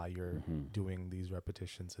healthier, why you're doing these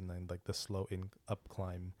repetitions, and then like the slow up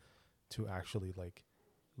climb to actually like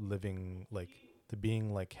living like to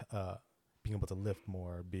being like being able to lift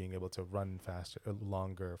more, being able to run faster,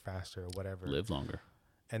 longer, faster, whatever. Live longer.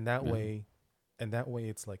 And that way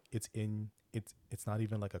it's like it's not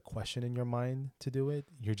even like a question in your mind to do it.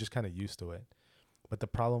 You're just kind of used to it. But the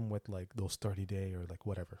problem with like those 30-day or like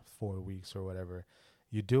whatever, 4 weeks or whatever,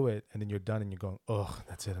 you do it and then you're done and you're going, oh,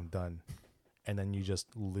 that's it, I'm done. And then you just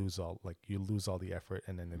lose all the effort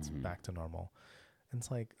and then it's back to normal. And it's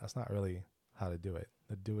like, that's not really how to do it.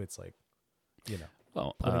 To do it's like, you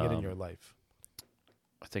know, putting it in your life.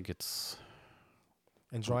 I think it's...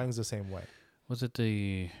 And drawing's the same way. Was it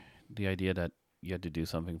the idea that you had to do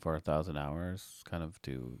something for 1,000 hours kind of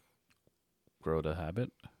to grow the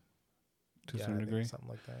habit to some degree? Something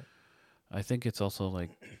like that. I think it's also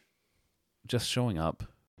like just showing up.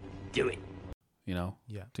 Do it. You know?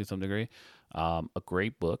 Yeah. To some degree. A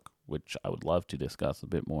great book, which I would love to discuss a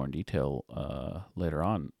bit more in detail later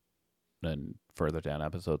on and further down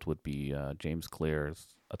episodes, would be James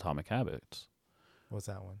Clear's Atomic Habits. What's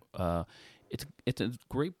that one? It's a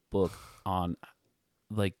great book on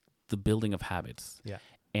like the building of habits. Yeah.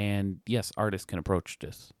 And yes, artists can approach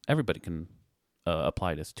this. Everybody can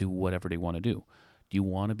apply this to whatever they want to do. Do you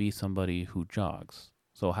want to be somebody who jogs?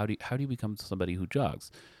 So how do you become somebody who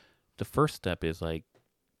jogs? The first step is like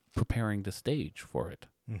preparing the stage for it.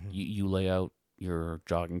 Mm-hmm. You lay out your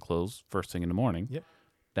jogging clothes first thing in the morning. Yep.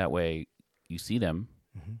 That way you see them.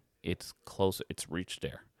 Mm-hmm. It's close. It's reached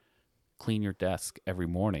there. Clean your desk every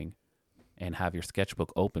morning and have your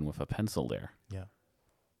sketchbook open with a pencil there. Yeah.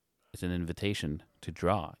 It's an invitation to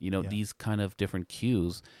draw. You know, these kind of different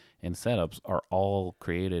cues and setups are all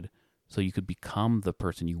created so you could become the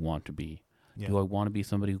person you want to be. Yeah. Do I want to be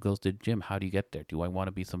somebody who goes to the gym? How do you get there? Do I want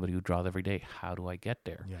to be somebody who draws every day? How do I get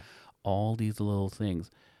there? Yeah. All these little things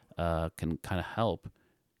can kind of help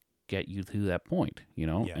get you to that point, you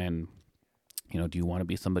know? Yeah. And, you know, do you want to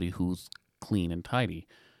be somebody who's clean and tidy?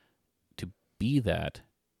 To be that,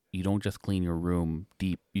 you don't just clean your room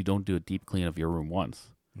deep. You don't do a deep clean of your room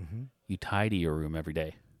once. Mm-hmm. You tidy your room every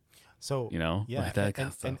day. So, you know, yeah, like that kind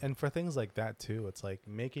of stuff. And for things like that too, it's like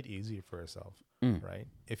make it easy for yourself, right?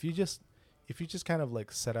 If you just kind of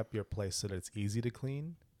like set up your place so that it's easy to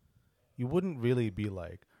clean, you wouldn't really be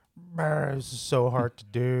like, this is so hard to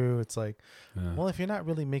do. It's like, well, if you're not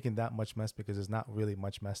really making that much mess because there's not really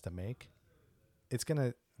much mess to make, it's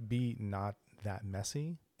gonna be not that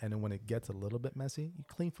messy. And then when it gets a little bit messy, you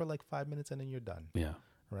clean for like 5 minutes and then you're done. Yeah.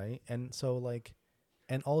 Right. And so like,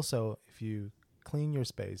 and also if you clean your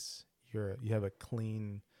space, you have a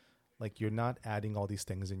clean, like you're not adding all these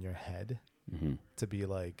things in your head to be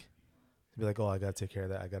like, oh, I got to take care of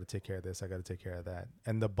that. I got to take care of this. I got to take care of that.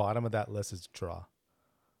 And the bottom of that list is draw.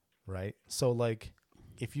 Right. So like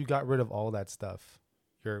if you got rid of all that stuff,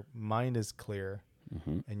 your mind is clear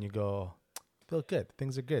and you go, feel good.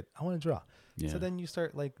 Things are good. I want to draw. Yeah. So then you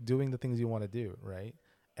start like doing the things you want to do. Right.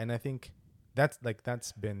 And I think that's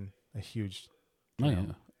been a huge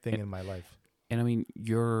thing in my life. And I mean,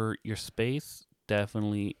 your space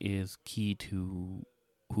definitely is key to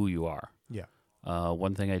who you are. Yeah.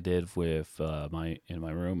 One thing I did with my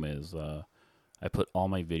room is I put all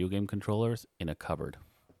my video game controllers in a cupboard.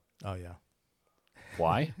 Oh yeah.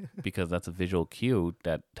 Why? Because that's a visual cue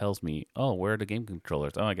that tells me, oh, where are the game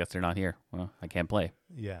controllers? Oh, I guess they're not here. Well, I can't play.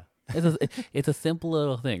 Yeah. It's a simple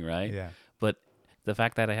little thing, right? Yeah. But the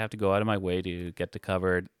fact that I have to go out of my way to get the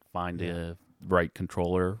cupboard, find the right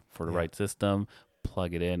controller for the right system,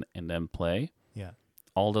 plug it in, and then play. Yeah.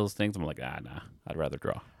 All those things, I'm like, nah, I'd rather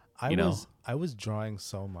draw. I was drawing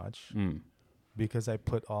so much because I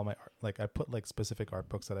put all my I put like specific art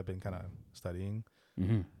books that I've been kind of studying,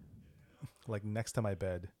 like next to my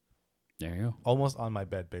bed. There you go. Almost on my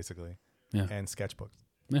bed, basically. Yeah. And sketchbooks.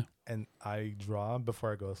 Yeah. And I draw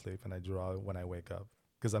before I go to sleep, and I draw when I wake up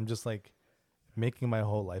because I'm just like making my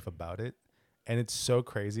whole life about it. And it's so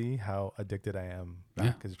crazy how addicted I am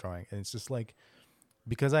back as drawing. And it's just like,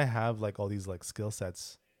 because I have like all these like skill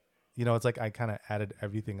sets, you know, it's like I kind of added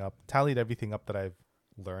everything up, tallied everything up that I've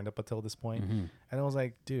learned up until this point. And I was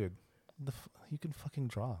like, dude, you can fucking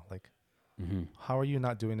draw. Like, how are you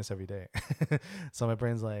not doing this every day? So my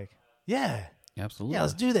brain's like, yeah, absolutely. Yeah,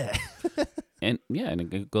 let's do that. and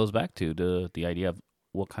it goes back to the idea of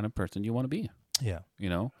what kind of person you want to be. Yeah. You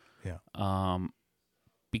know? Yeah.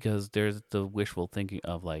 Because there's the wishful thinking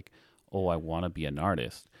of like, oh, I want to be an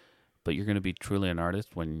artist, but you're going to be truly an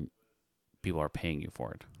artist when people are paying you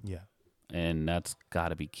for it. Yeah. And that's got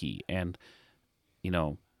to be key. And, you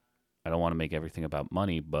know, I don't want to make everything about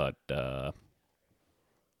money, but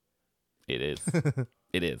it is.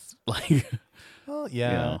 It is. Like, Well,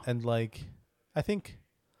 yeah, know. and like, I think,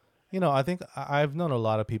 I think I've known a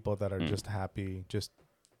lot of people that are Mm. just happy, just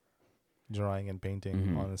drawing and painting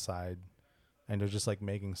Mhm. on the side, and they're just like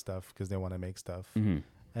making stuff because they want to make stuff, Mhm.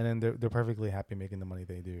 and then they're perfectly happy making the money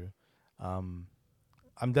they do.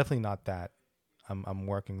 I'm definitely not that. I'm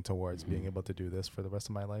working towards being able to do this for the rest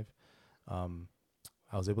of my life.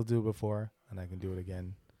 I was able to do it before, and I can do it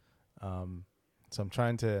again. So I'm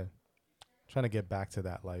trying to get back to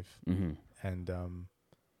that life, Mhm. and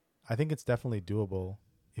I think it's definitely doable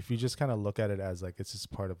if you just kind of look at it as like it's just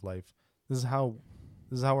part of life. This is how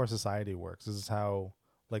our society works. This is how,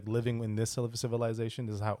 like, living in this civilization,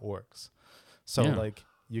 this is how it works. So Yeah. like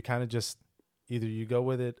you kind of just either you go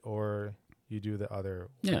with it or you do the other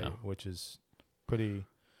Yeah. way, which is pretty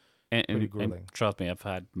And, pretty and grueling. trust me, I've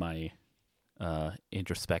had my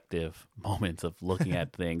introspective moments of looking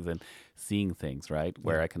at things and seeing things, right?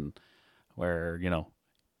 Where Yeah. I can, where,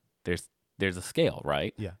 there's a scale,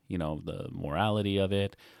 right? Yeah. The morality of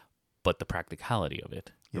it, but the practicality of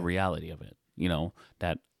it, the Yeah. reality of it,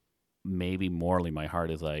 that maybe morally my heart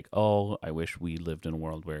is like, oh, I wish we lived in a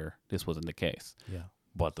world where this wasn't the case. Yeah.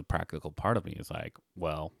 But the practical part of me is like,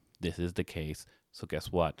 well, this is the case. So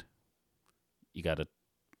guess what? You got to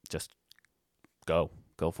just go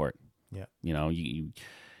for it. Yeah. You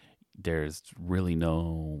there's really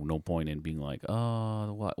no point in being like,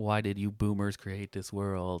 oh, why did you boomers create this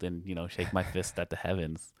world? And, shake my fist at the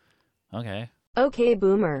heavens. Okay. Okay,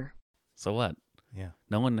 boomer. So what? Yeah.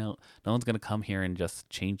 No one's going to come here and just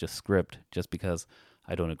change the script just because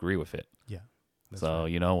I don't agree with it. Yeah. That's So,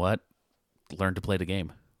 right. you know what? Learn to play the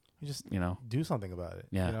game, You just you know? do something about it.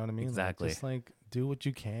 Yeah, You know what I mean? Like, exactly. just like do what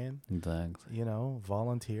you can, Exactly.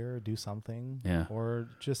 volunteer, do something. Yeah. Or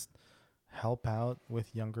just help out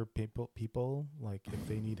with younger people. Like if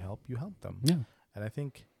they need help, you help them. Yeah. And I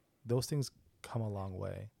think those things come a long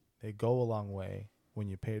way. They go a long way when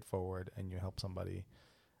you pay it forward and you help somebody.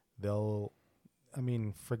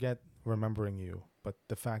 Forget remembering you, but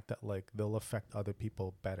the fact that like they'll affect other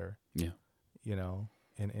people better, Yeah. in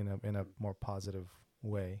a more positive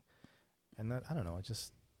way. And that, I don't know, it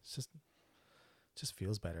just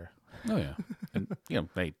feels better. Oh, yeah. And,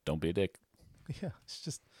 hey, don't be a dick. Yeah, it's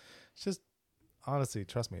just honestly,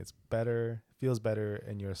 trust me, it's better, feels better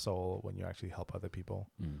in your soul when you actually help other people.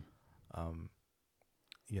 Mm.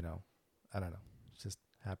 I don't know, it's just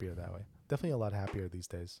happier that way. Definitely a lot happier these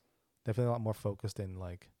days. Definitely a lot more focused in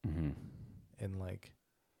Mm-hmm.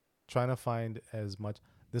 trying to find as much.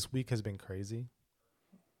 This week has been crazy,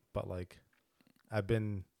 but like I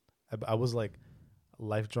was like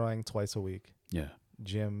life drawing twice a week, Yeah.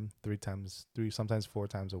 gym sometimes 4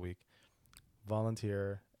 times a week,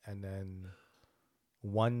 volunteer, and then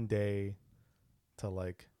one day to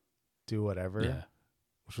like do whatever, Yeah.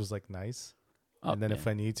 which was like nice. Oh, And then yeah. if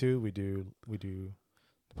I need to, we do the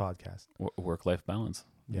podcast. Work-life balance.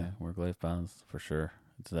 Yeah. Work-life balance for sure.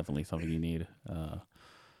 It's definitely something you need.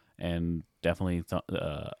 And definitely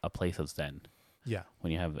a place of zen Yeah.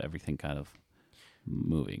 when you have everything kind of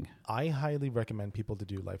moving. I highly recommend people to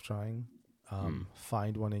do life drawing.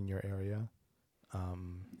 Find one in your area.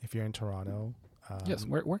 If you're in Toronto, Yes.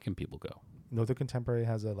 Where can people go? Northern Contemporary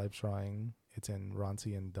has a life drawing. It's in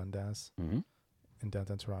Roncy and Dundas Mm-hmm. in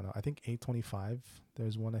downtown Toronto. I think 825.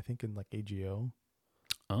 There's one, I think, in like AGO.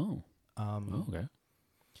 Oh. Okay.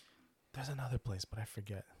 There's another place, but I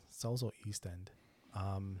forget. It's also East End.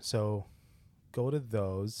 So go to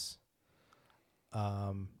those.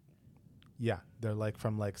 Yeah, they're like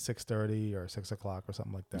from like 6:30 or 6 o'clock or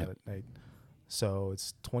something like that Yep. at night. So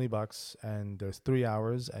it's $20 and there's 3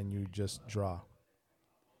 hours and you just draw.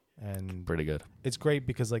 And Pretty good. it's great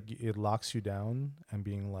because like it locks you down and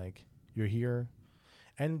being like, you're here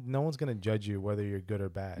and no one's going to judge you whether you're good or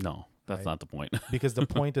bad. No, that's Right. not the point. Because the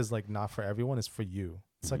point is like not for everyone, it's for you.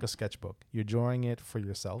 It's like a sketchbook. You're drawing it for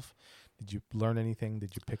yourself. Did you learn anything?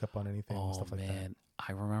 Did you pick up on anything? Oh, Stuff like man.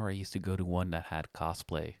 I remember I used to go to one that had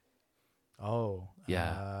cosplay. that. Oh.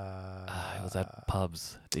 Yeah. It was at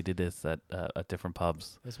pubs. They did this at different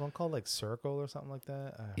pubs. There's one called like Circle or something like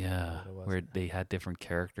that. I forget Yeah, what it was. where they had different Not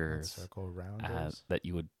characters Circle Rounders. that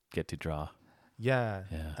you would get to draw. Yeah.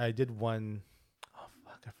 Yeah. I did one. Oh,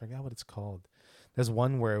 fuck. I forgot what it's called. There's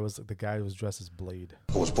one where it was the guy who was dressed as Blade.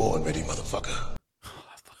 I was born ready, motherfucker.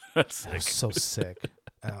 That's It was so sick.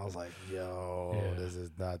 And I was like, yo, Yeah. this is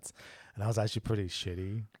nuts. And I was actually pretty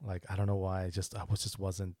shitty. Like, I don't know why. It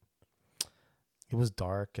wasn't. It was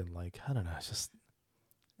dark and like, I don't know.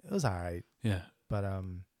 It was all right. Yeah. But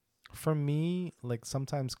for me, like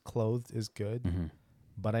sometimes clothed is good. Mm-hmm.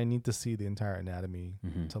 but I need to see the entire anatomy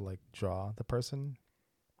Mm-hmm. to like draw the person.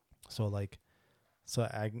 So like, so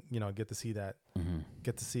I get to see that, Mm-hmm.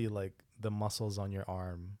 get to see like the muscles on your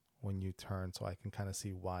arm when you turn, so I can kind of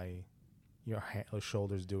see why your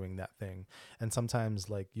shoulder's doing that thing. And sometimes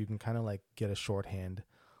like you can kind of like get a shorthand.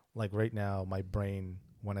 Like right now, my brain,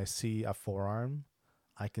 when I see a forearm,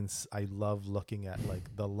 I love looking at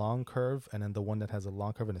like the long curve and then the one that has a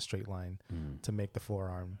long curve and a straight line to make the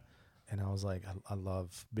forearm. And I was like, I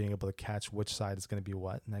love being able to catch which side is going to be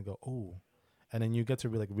what. And I go, oh, and then you get to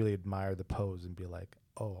really admire the pose and be like,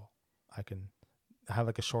 oh, I can have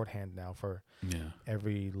like a shorthand now for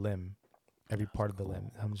every limb, every part of the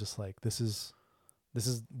limb. I'm just like, this is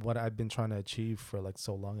what I've been trying to achieve for like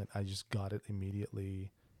so long. And I just got it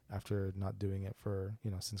immediately after not doing it for,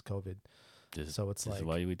 since COVID. So it's this like, is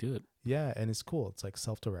why we do it. yeah, and it's cool. It's like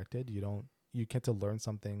self-directed. You get to learn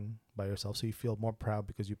something by yourself, so you feel more proud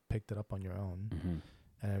because you picked it up on your own. Mm-hmm.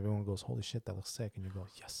 And everyone goes, holy shit, that looks sick. And you go,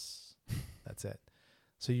 yes, that's it.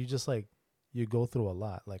 So you just like, you go through a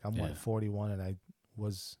lot. Like I'm 41 and I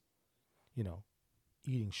was,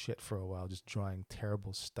 eating shit for a while, just drawing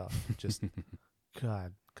terrible stuff. Just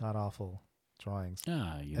god awful drawings.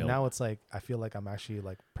 And now it's like, I feel like I'm actually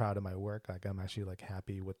like proud of my work. Like I'm actually like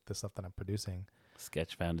happy with the stuff that I'm producing.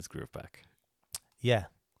 Sketch found his groove back. Yeah,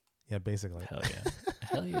 basically. Hell yeah.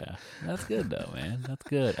 Hell yeah. That's good though, man. That's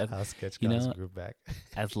good. I'll sketch his groove back.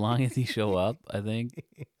 As long as you show up, I think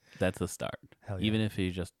that's a start. Hell yeah. Even if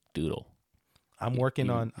you just doodle. I'm working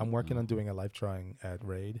on doing a life drawing at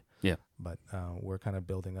Raid. Yeah. But we're kind of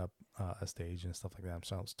building up a stage and stuff like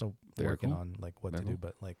that. I'm still Very working cool. on like what Very to do, cool.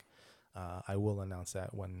 but like I will announce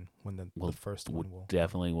that when the first one will.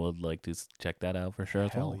 Definitely would like to check that out for sure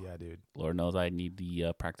as Hell well. yeah, dude. Lord knows I need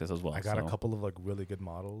the practice as well. I got a couple of like really good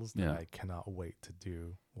models that Yeah. I cannot wait to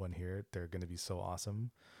do one here. They're going to be so awesome.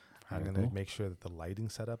 I'm Very going to cool. make sure that the lighting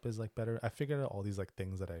setup is like better. I figured out all these like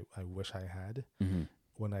things that I wish I had Mm-hmm.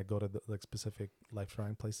 when I go to the like specific life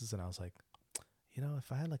drawing places, and I was like,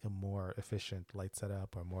 if I had like a more efficient light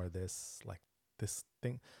setup or more of this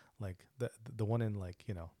thing, like the one in like,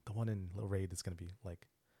 the one in Raid is going to be like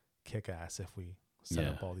kick ass if we set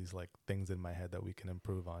up all these like things in my head that we can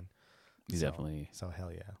improve on. Definitely. So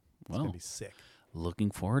hell yeah. It's Well, going to be sick.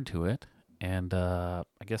 looking forward to it. And I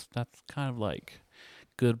guess that's kind of like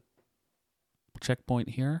good checkpoint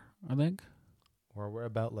here, I think. Or we're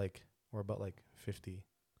about like 50.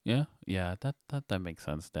 Yeah, that makes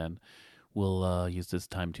sense then. We'll use this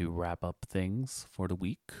time to wrap up things for the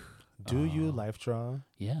week. Do you life draw,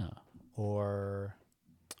 Yeah. or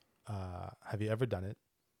have you ever done it?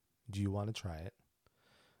 Do you want to try it?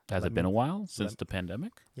 Has Let it been me- a while since the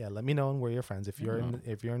pandemic? Yeah, let me know and where you're friends. If you're Yeah.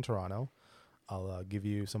 if you're in Toronto, I'll give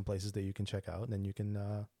you some places that you can check out, and then you can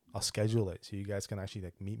I'll schedule it so you guys can actually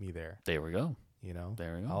like meet me there. There we go.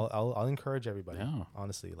 There we go. I'll encourage everybody. Yeah.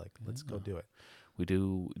 Honestly, like let's go do it. We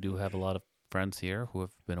do have a lot of friends here who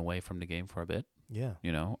have been away from the game for a bit, Yeah.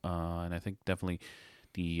 and I think definitely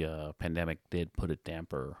the pandemic did put a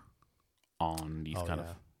damper on these kind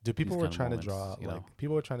of Dude, people these were kind of trying to moments, draw you know?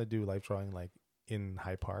 people were trying to do life drawing like in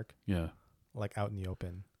High Park, like out in the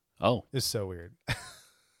open. Oh, It's so weird.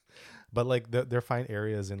 But like they're fine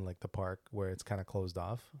areas in like the park where it's kind of closed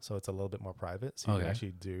off, so it's a little bit more private. So you can Okay.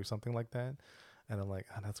 actually do something like that. And I'm like,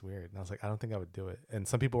 that's weird. And I was like, I don't think I would do it. And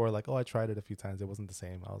some people were like, oh, I tried it a few times. It wasn't the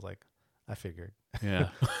same. I was like, I figured. yeah.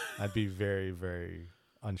 I'd be very, very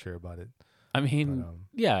unsure about it. I mean, But,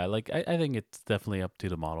 yeah, like I think it's definitely up to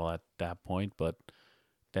the model at that point, but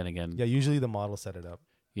then again, yeah, usually the model set it up,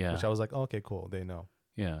 yeah, which I was like, oh, okay, cool. They know.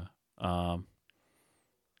 yeah.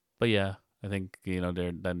 But yeah, I think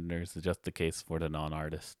there's just the case for the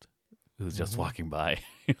non-artist who's just Mm-hmm. walking by.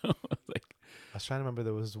 Like, I was trying to remember.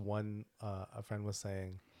 There was one a friend was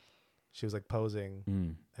saying, she was like posing,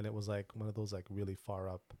 and it was like one of those like really far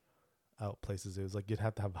out places. It was like you'd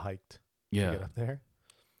have to have hiked to yeah, get up there.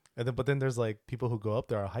 And then, but then there's like people who go up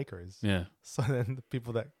there are hikers. yeah. So then the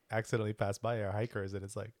people that accidentally pass by are hikers, and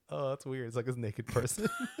it's like, oh, that's weird. It's like this naked person.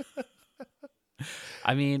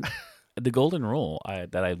 I mean, the golden rule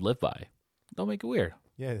that I live by: don't make it weird.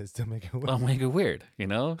 Yeah, it's to make it weird. Don't make it weird.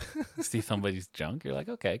 See somebody's junk, you're like,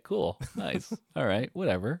 okay, cool, nice, all right,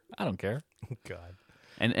 whatever. I don't care. God,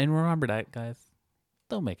 And remember that, guys.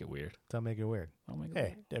 Don't make it weird. don't make it weird. Don't make it Hey,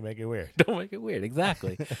 weird. don't make it weird. Don't make it weird.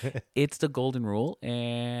 Exactly. It's the golden rule,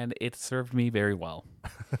 and it served me very well.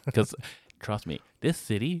 Because, trust me, this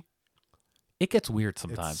city, it gets weird It's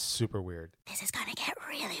sometimes. super weird. This is gonna get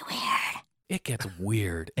really weird. It gets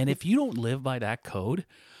weird. And if you don't live by that code,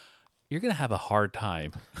 you're going to have a hard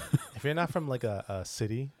time. If you're not from like a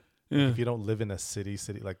city, Yeah. if you don't live in a city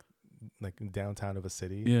like downtown of a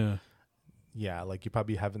city, Yeah. yeah, like you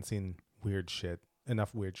probably haven't seen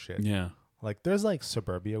enough weird shit. Yeah. Like there's like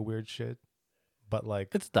suburbia weird shit, but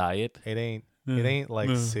like It's diet. it ain't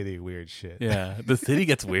like city weird shit. Yeah. The city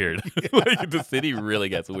gets weird. Like, the city really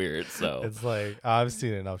gets weird. So It's like I've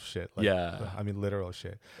seen enough shit. Like, Yeah. I mean literal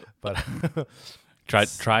shit. But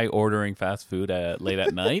try ordering fast food late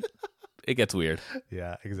at night. It gets weird.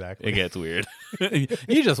 yeah, exactly. It gets weird.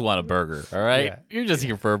 You just want a burger, all right? Yeah. You're just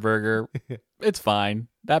here for a burger. It's fine.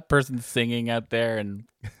 That person's singing out there, and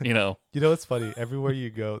You know what's funny? Everywhere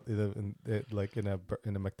you go, like in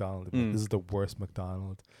a McDonald's, like, this is the worst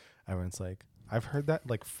McDonald's. Everyone's like, I've heard that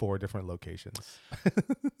like 4 different locations.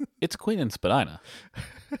 it's Queen and Spadina.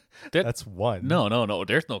 That's one. No.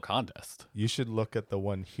 There's no contest. You should look at the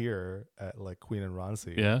one here at like Queen and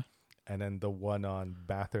Roncy. Yeah. And then the one on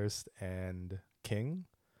Bathurst and King.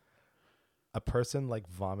 A person like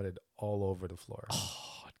vomited all over the floor.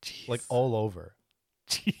 Oh, jeez. Like all over.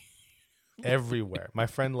 Everywhere. My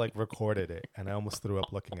friend like recorded it and I almost threw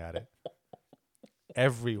up looking at it.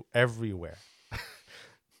 Everywhere.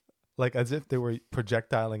 Like as if they were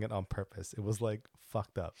projectiling it on purpose. It was like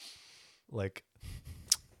fucked up. Like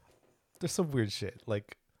there's some weird shit.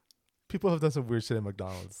 Like people have done some weird shit at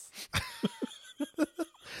McDonald's.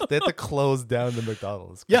 They had to close down the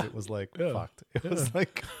McDonald's. Yeah. It was like fucked. It was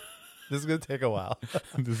like this is gonna take a while.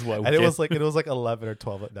 This is why we And it can't- was like 11 or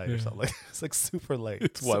 12 at night or something. Like it's like super late.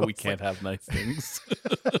 It's why So we can't have nice things.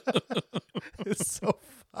 It's so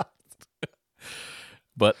fucked.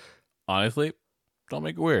 But honestly, don't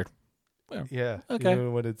make it weird. Yeah. Okay.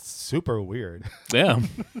 Even when it's super weird. Yeah.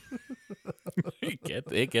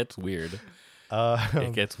 It gets weird.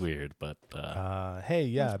 It gets weird, but Hey,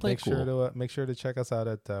 yeah. let's play Make sure to check us out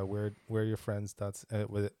at where your friends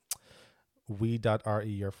with it. We.re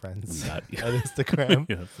your friends Dot- on Instagram.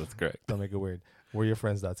 yes, that's correct. Don't make it weird. We're your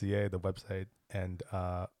friends.ca, the website, and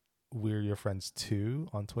we're your friends 2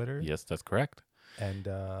 on Twitter. Yes, that's correct. And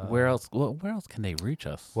Where else? Where else can they reach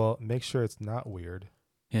us? Well, make sure it's not weird,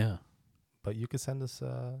 Yeah. but you can send us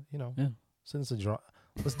Yeah. send us a draw.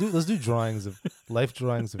 Let's do drawings of life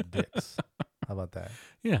drawings of dicks. How about that?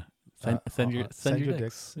 Yeah. Send your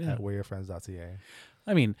dicks Yeah. at we'reyourfriends.ca.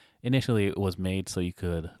 I mean, initially it was made so you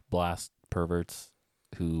could blast perverts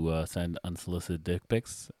who send unsolicited dick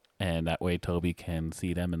pics, and that way Toby can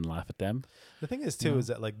see them and laugh at them. The thing is too is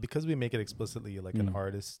that like because we make it explicitly like an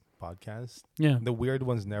artist podcast, Yeah. the weird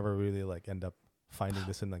ones never really like end up finding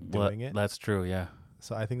this and like doing it. That's true. Yeah.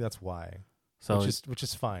 So I think that's why. So Which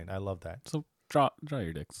is fine. I love that. so draw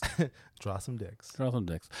your dicks. Draw some dicks. Draw some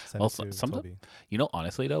dicks. Send Also, it to sometimes Toby.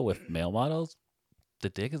 honestly though, with male models, the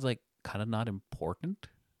dick is like kind of not important.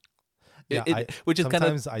 Yeah, Which is kind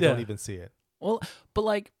of sometimes I don't even see it. Well, but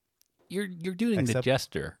like you're doing the Except-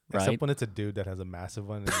 gesture, right? Except when it's a dude that has a massive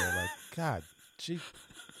one and they're like, God, gee.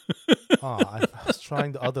 I was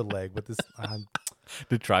trying the other leg, but this,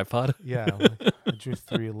 the tripod. yeah, I'm like, I drew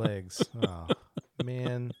 3 legs. Oh,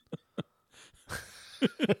 man.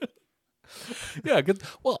 Yeah, because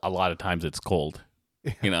a lot of times it's cold,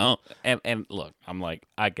 you know. And look, I'm like,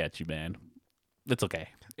 I get you, man. It's okay.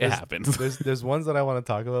 It happens. There's ones that I want to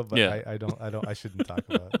talk about, but Yeah. I shouldn't talk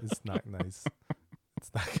about. It's not nice.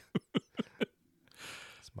 It's not.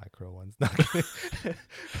 It's micro ones. Not good.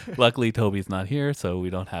 Luckily, Toby's not here, so we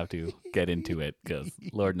don't have to get into it. Because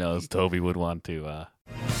Lord knows Toby would want to.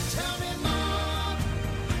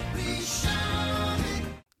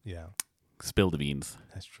 Yeah, Spill the beans.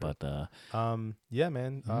 that's true. But Yeah,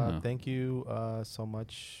 man. Yeah. Thank you so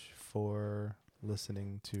much for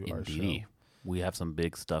listening to our indeed, show. we have some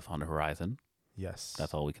big stuff on the horizon. Yes,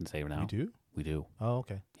 That's all we can say for now. You do? We do. Oh,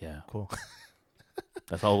 okay, Yeah. cool.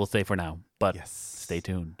 That's all we'll say for now. But Yes. stay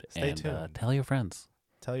tuned. Stay and tuned. Tell your friends.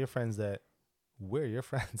 Tell your friends that we're your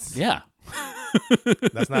friends. Yeah.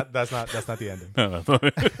 That's not the ending.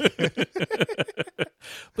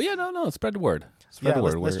 But yeah, no. Spread the word. Spread the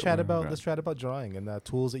word. Let's chat We're about around. let's chat about drawing and the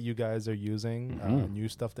tools that you guys are using, Mhm. new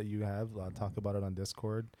stuff that you have. Talk about it on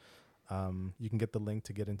Discord. You can get the link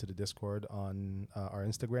to get into the Discord on our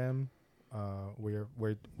Instagram.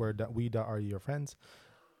 We.re your friends.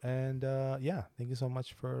 And thank you so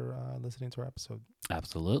much for listening to our episode.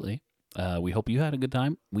 Absolutely. We hope you had a good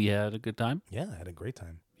time. We had a good time. Yeah, I had a great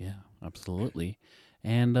time. Yeah, absolutely.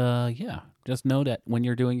 And just know that when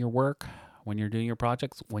you're doing your work, when you're doing your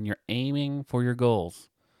projects, when you're aiming for your goals,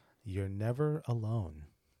 You're never alone.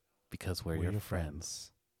 because we're your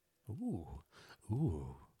friends. Ooh,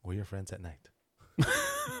 we're your friends at night.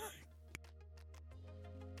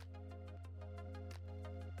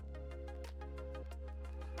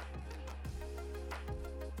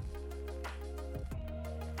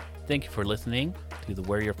 Thank you for listening to the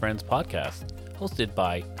We're Your Friends podcast, hosted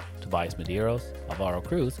by Tobias Medeiros, Alvaro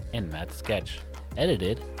Cruz, and Matt Sketch.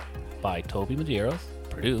 Edited by Toby Medeiros.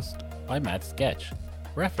 Produced by Matt Sketch.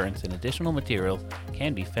 Reference and additional materials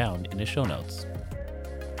can be found in the show notes.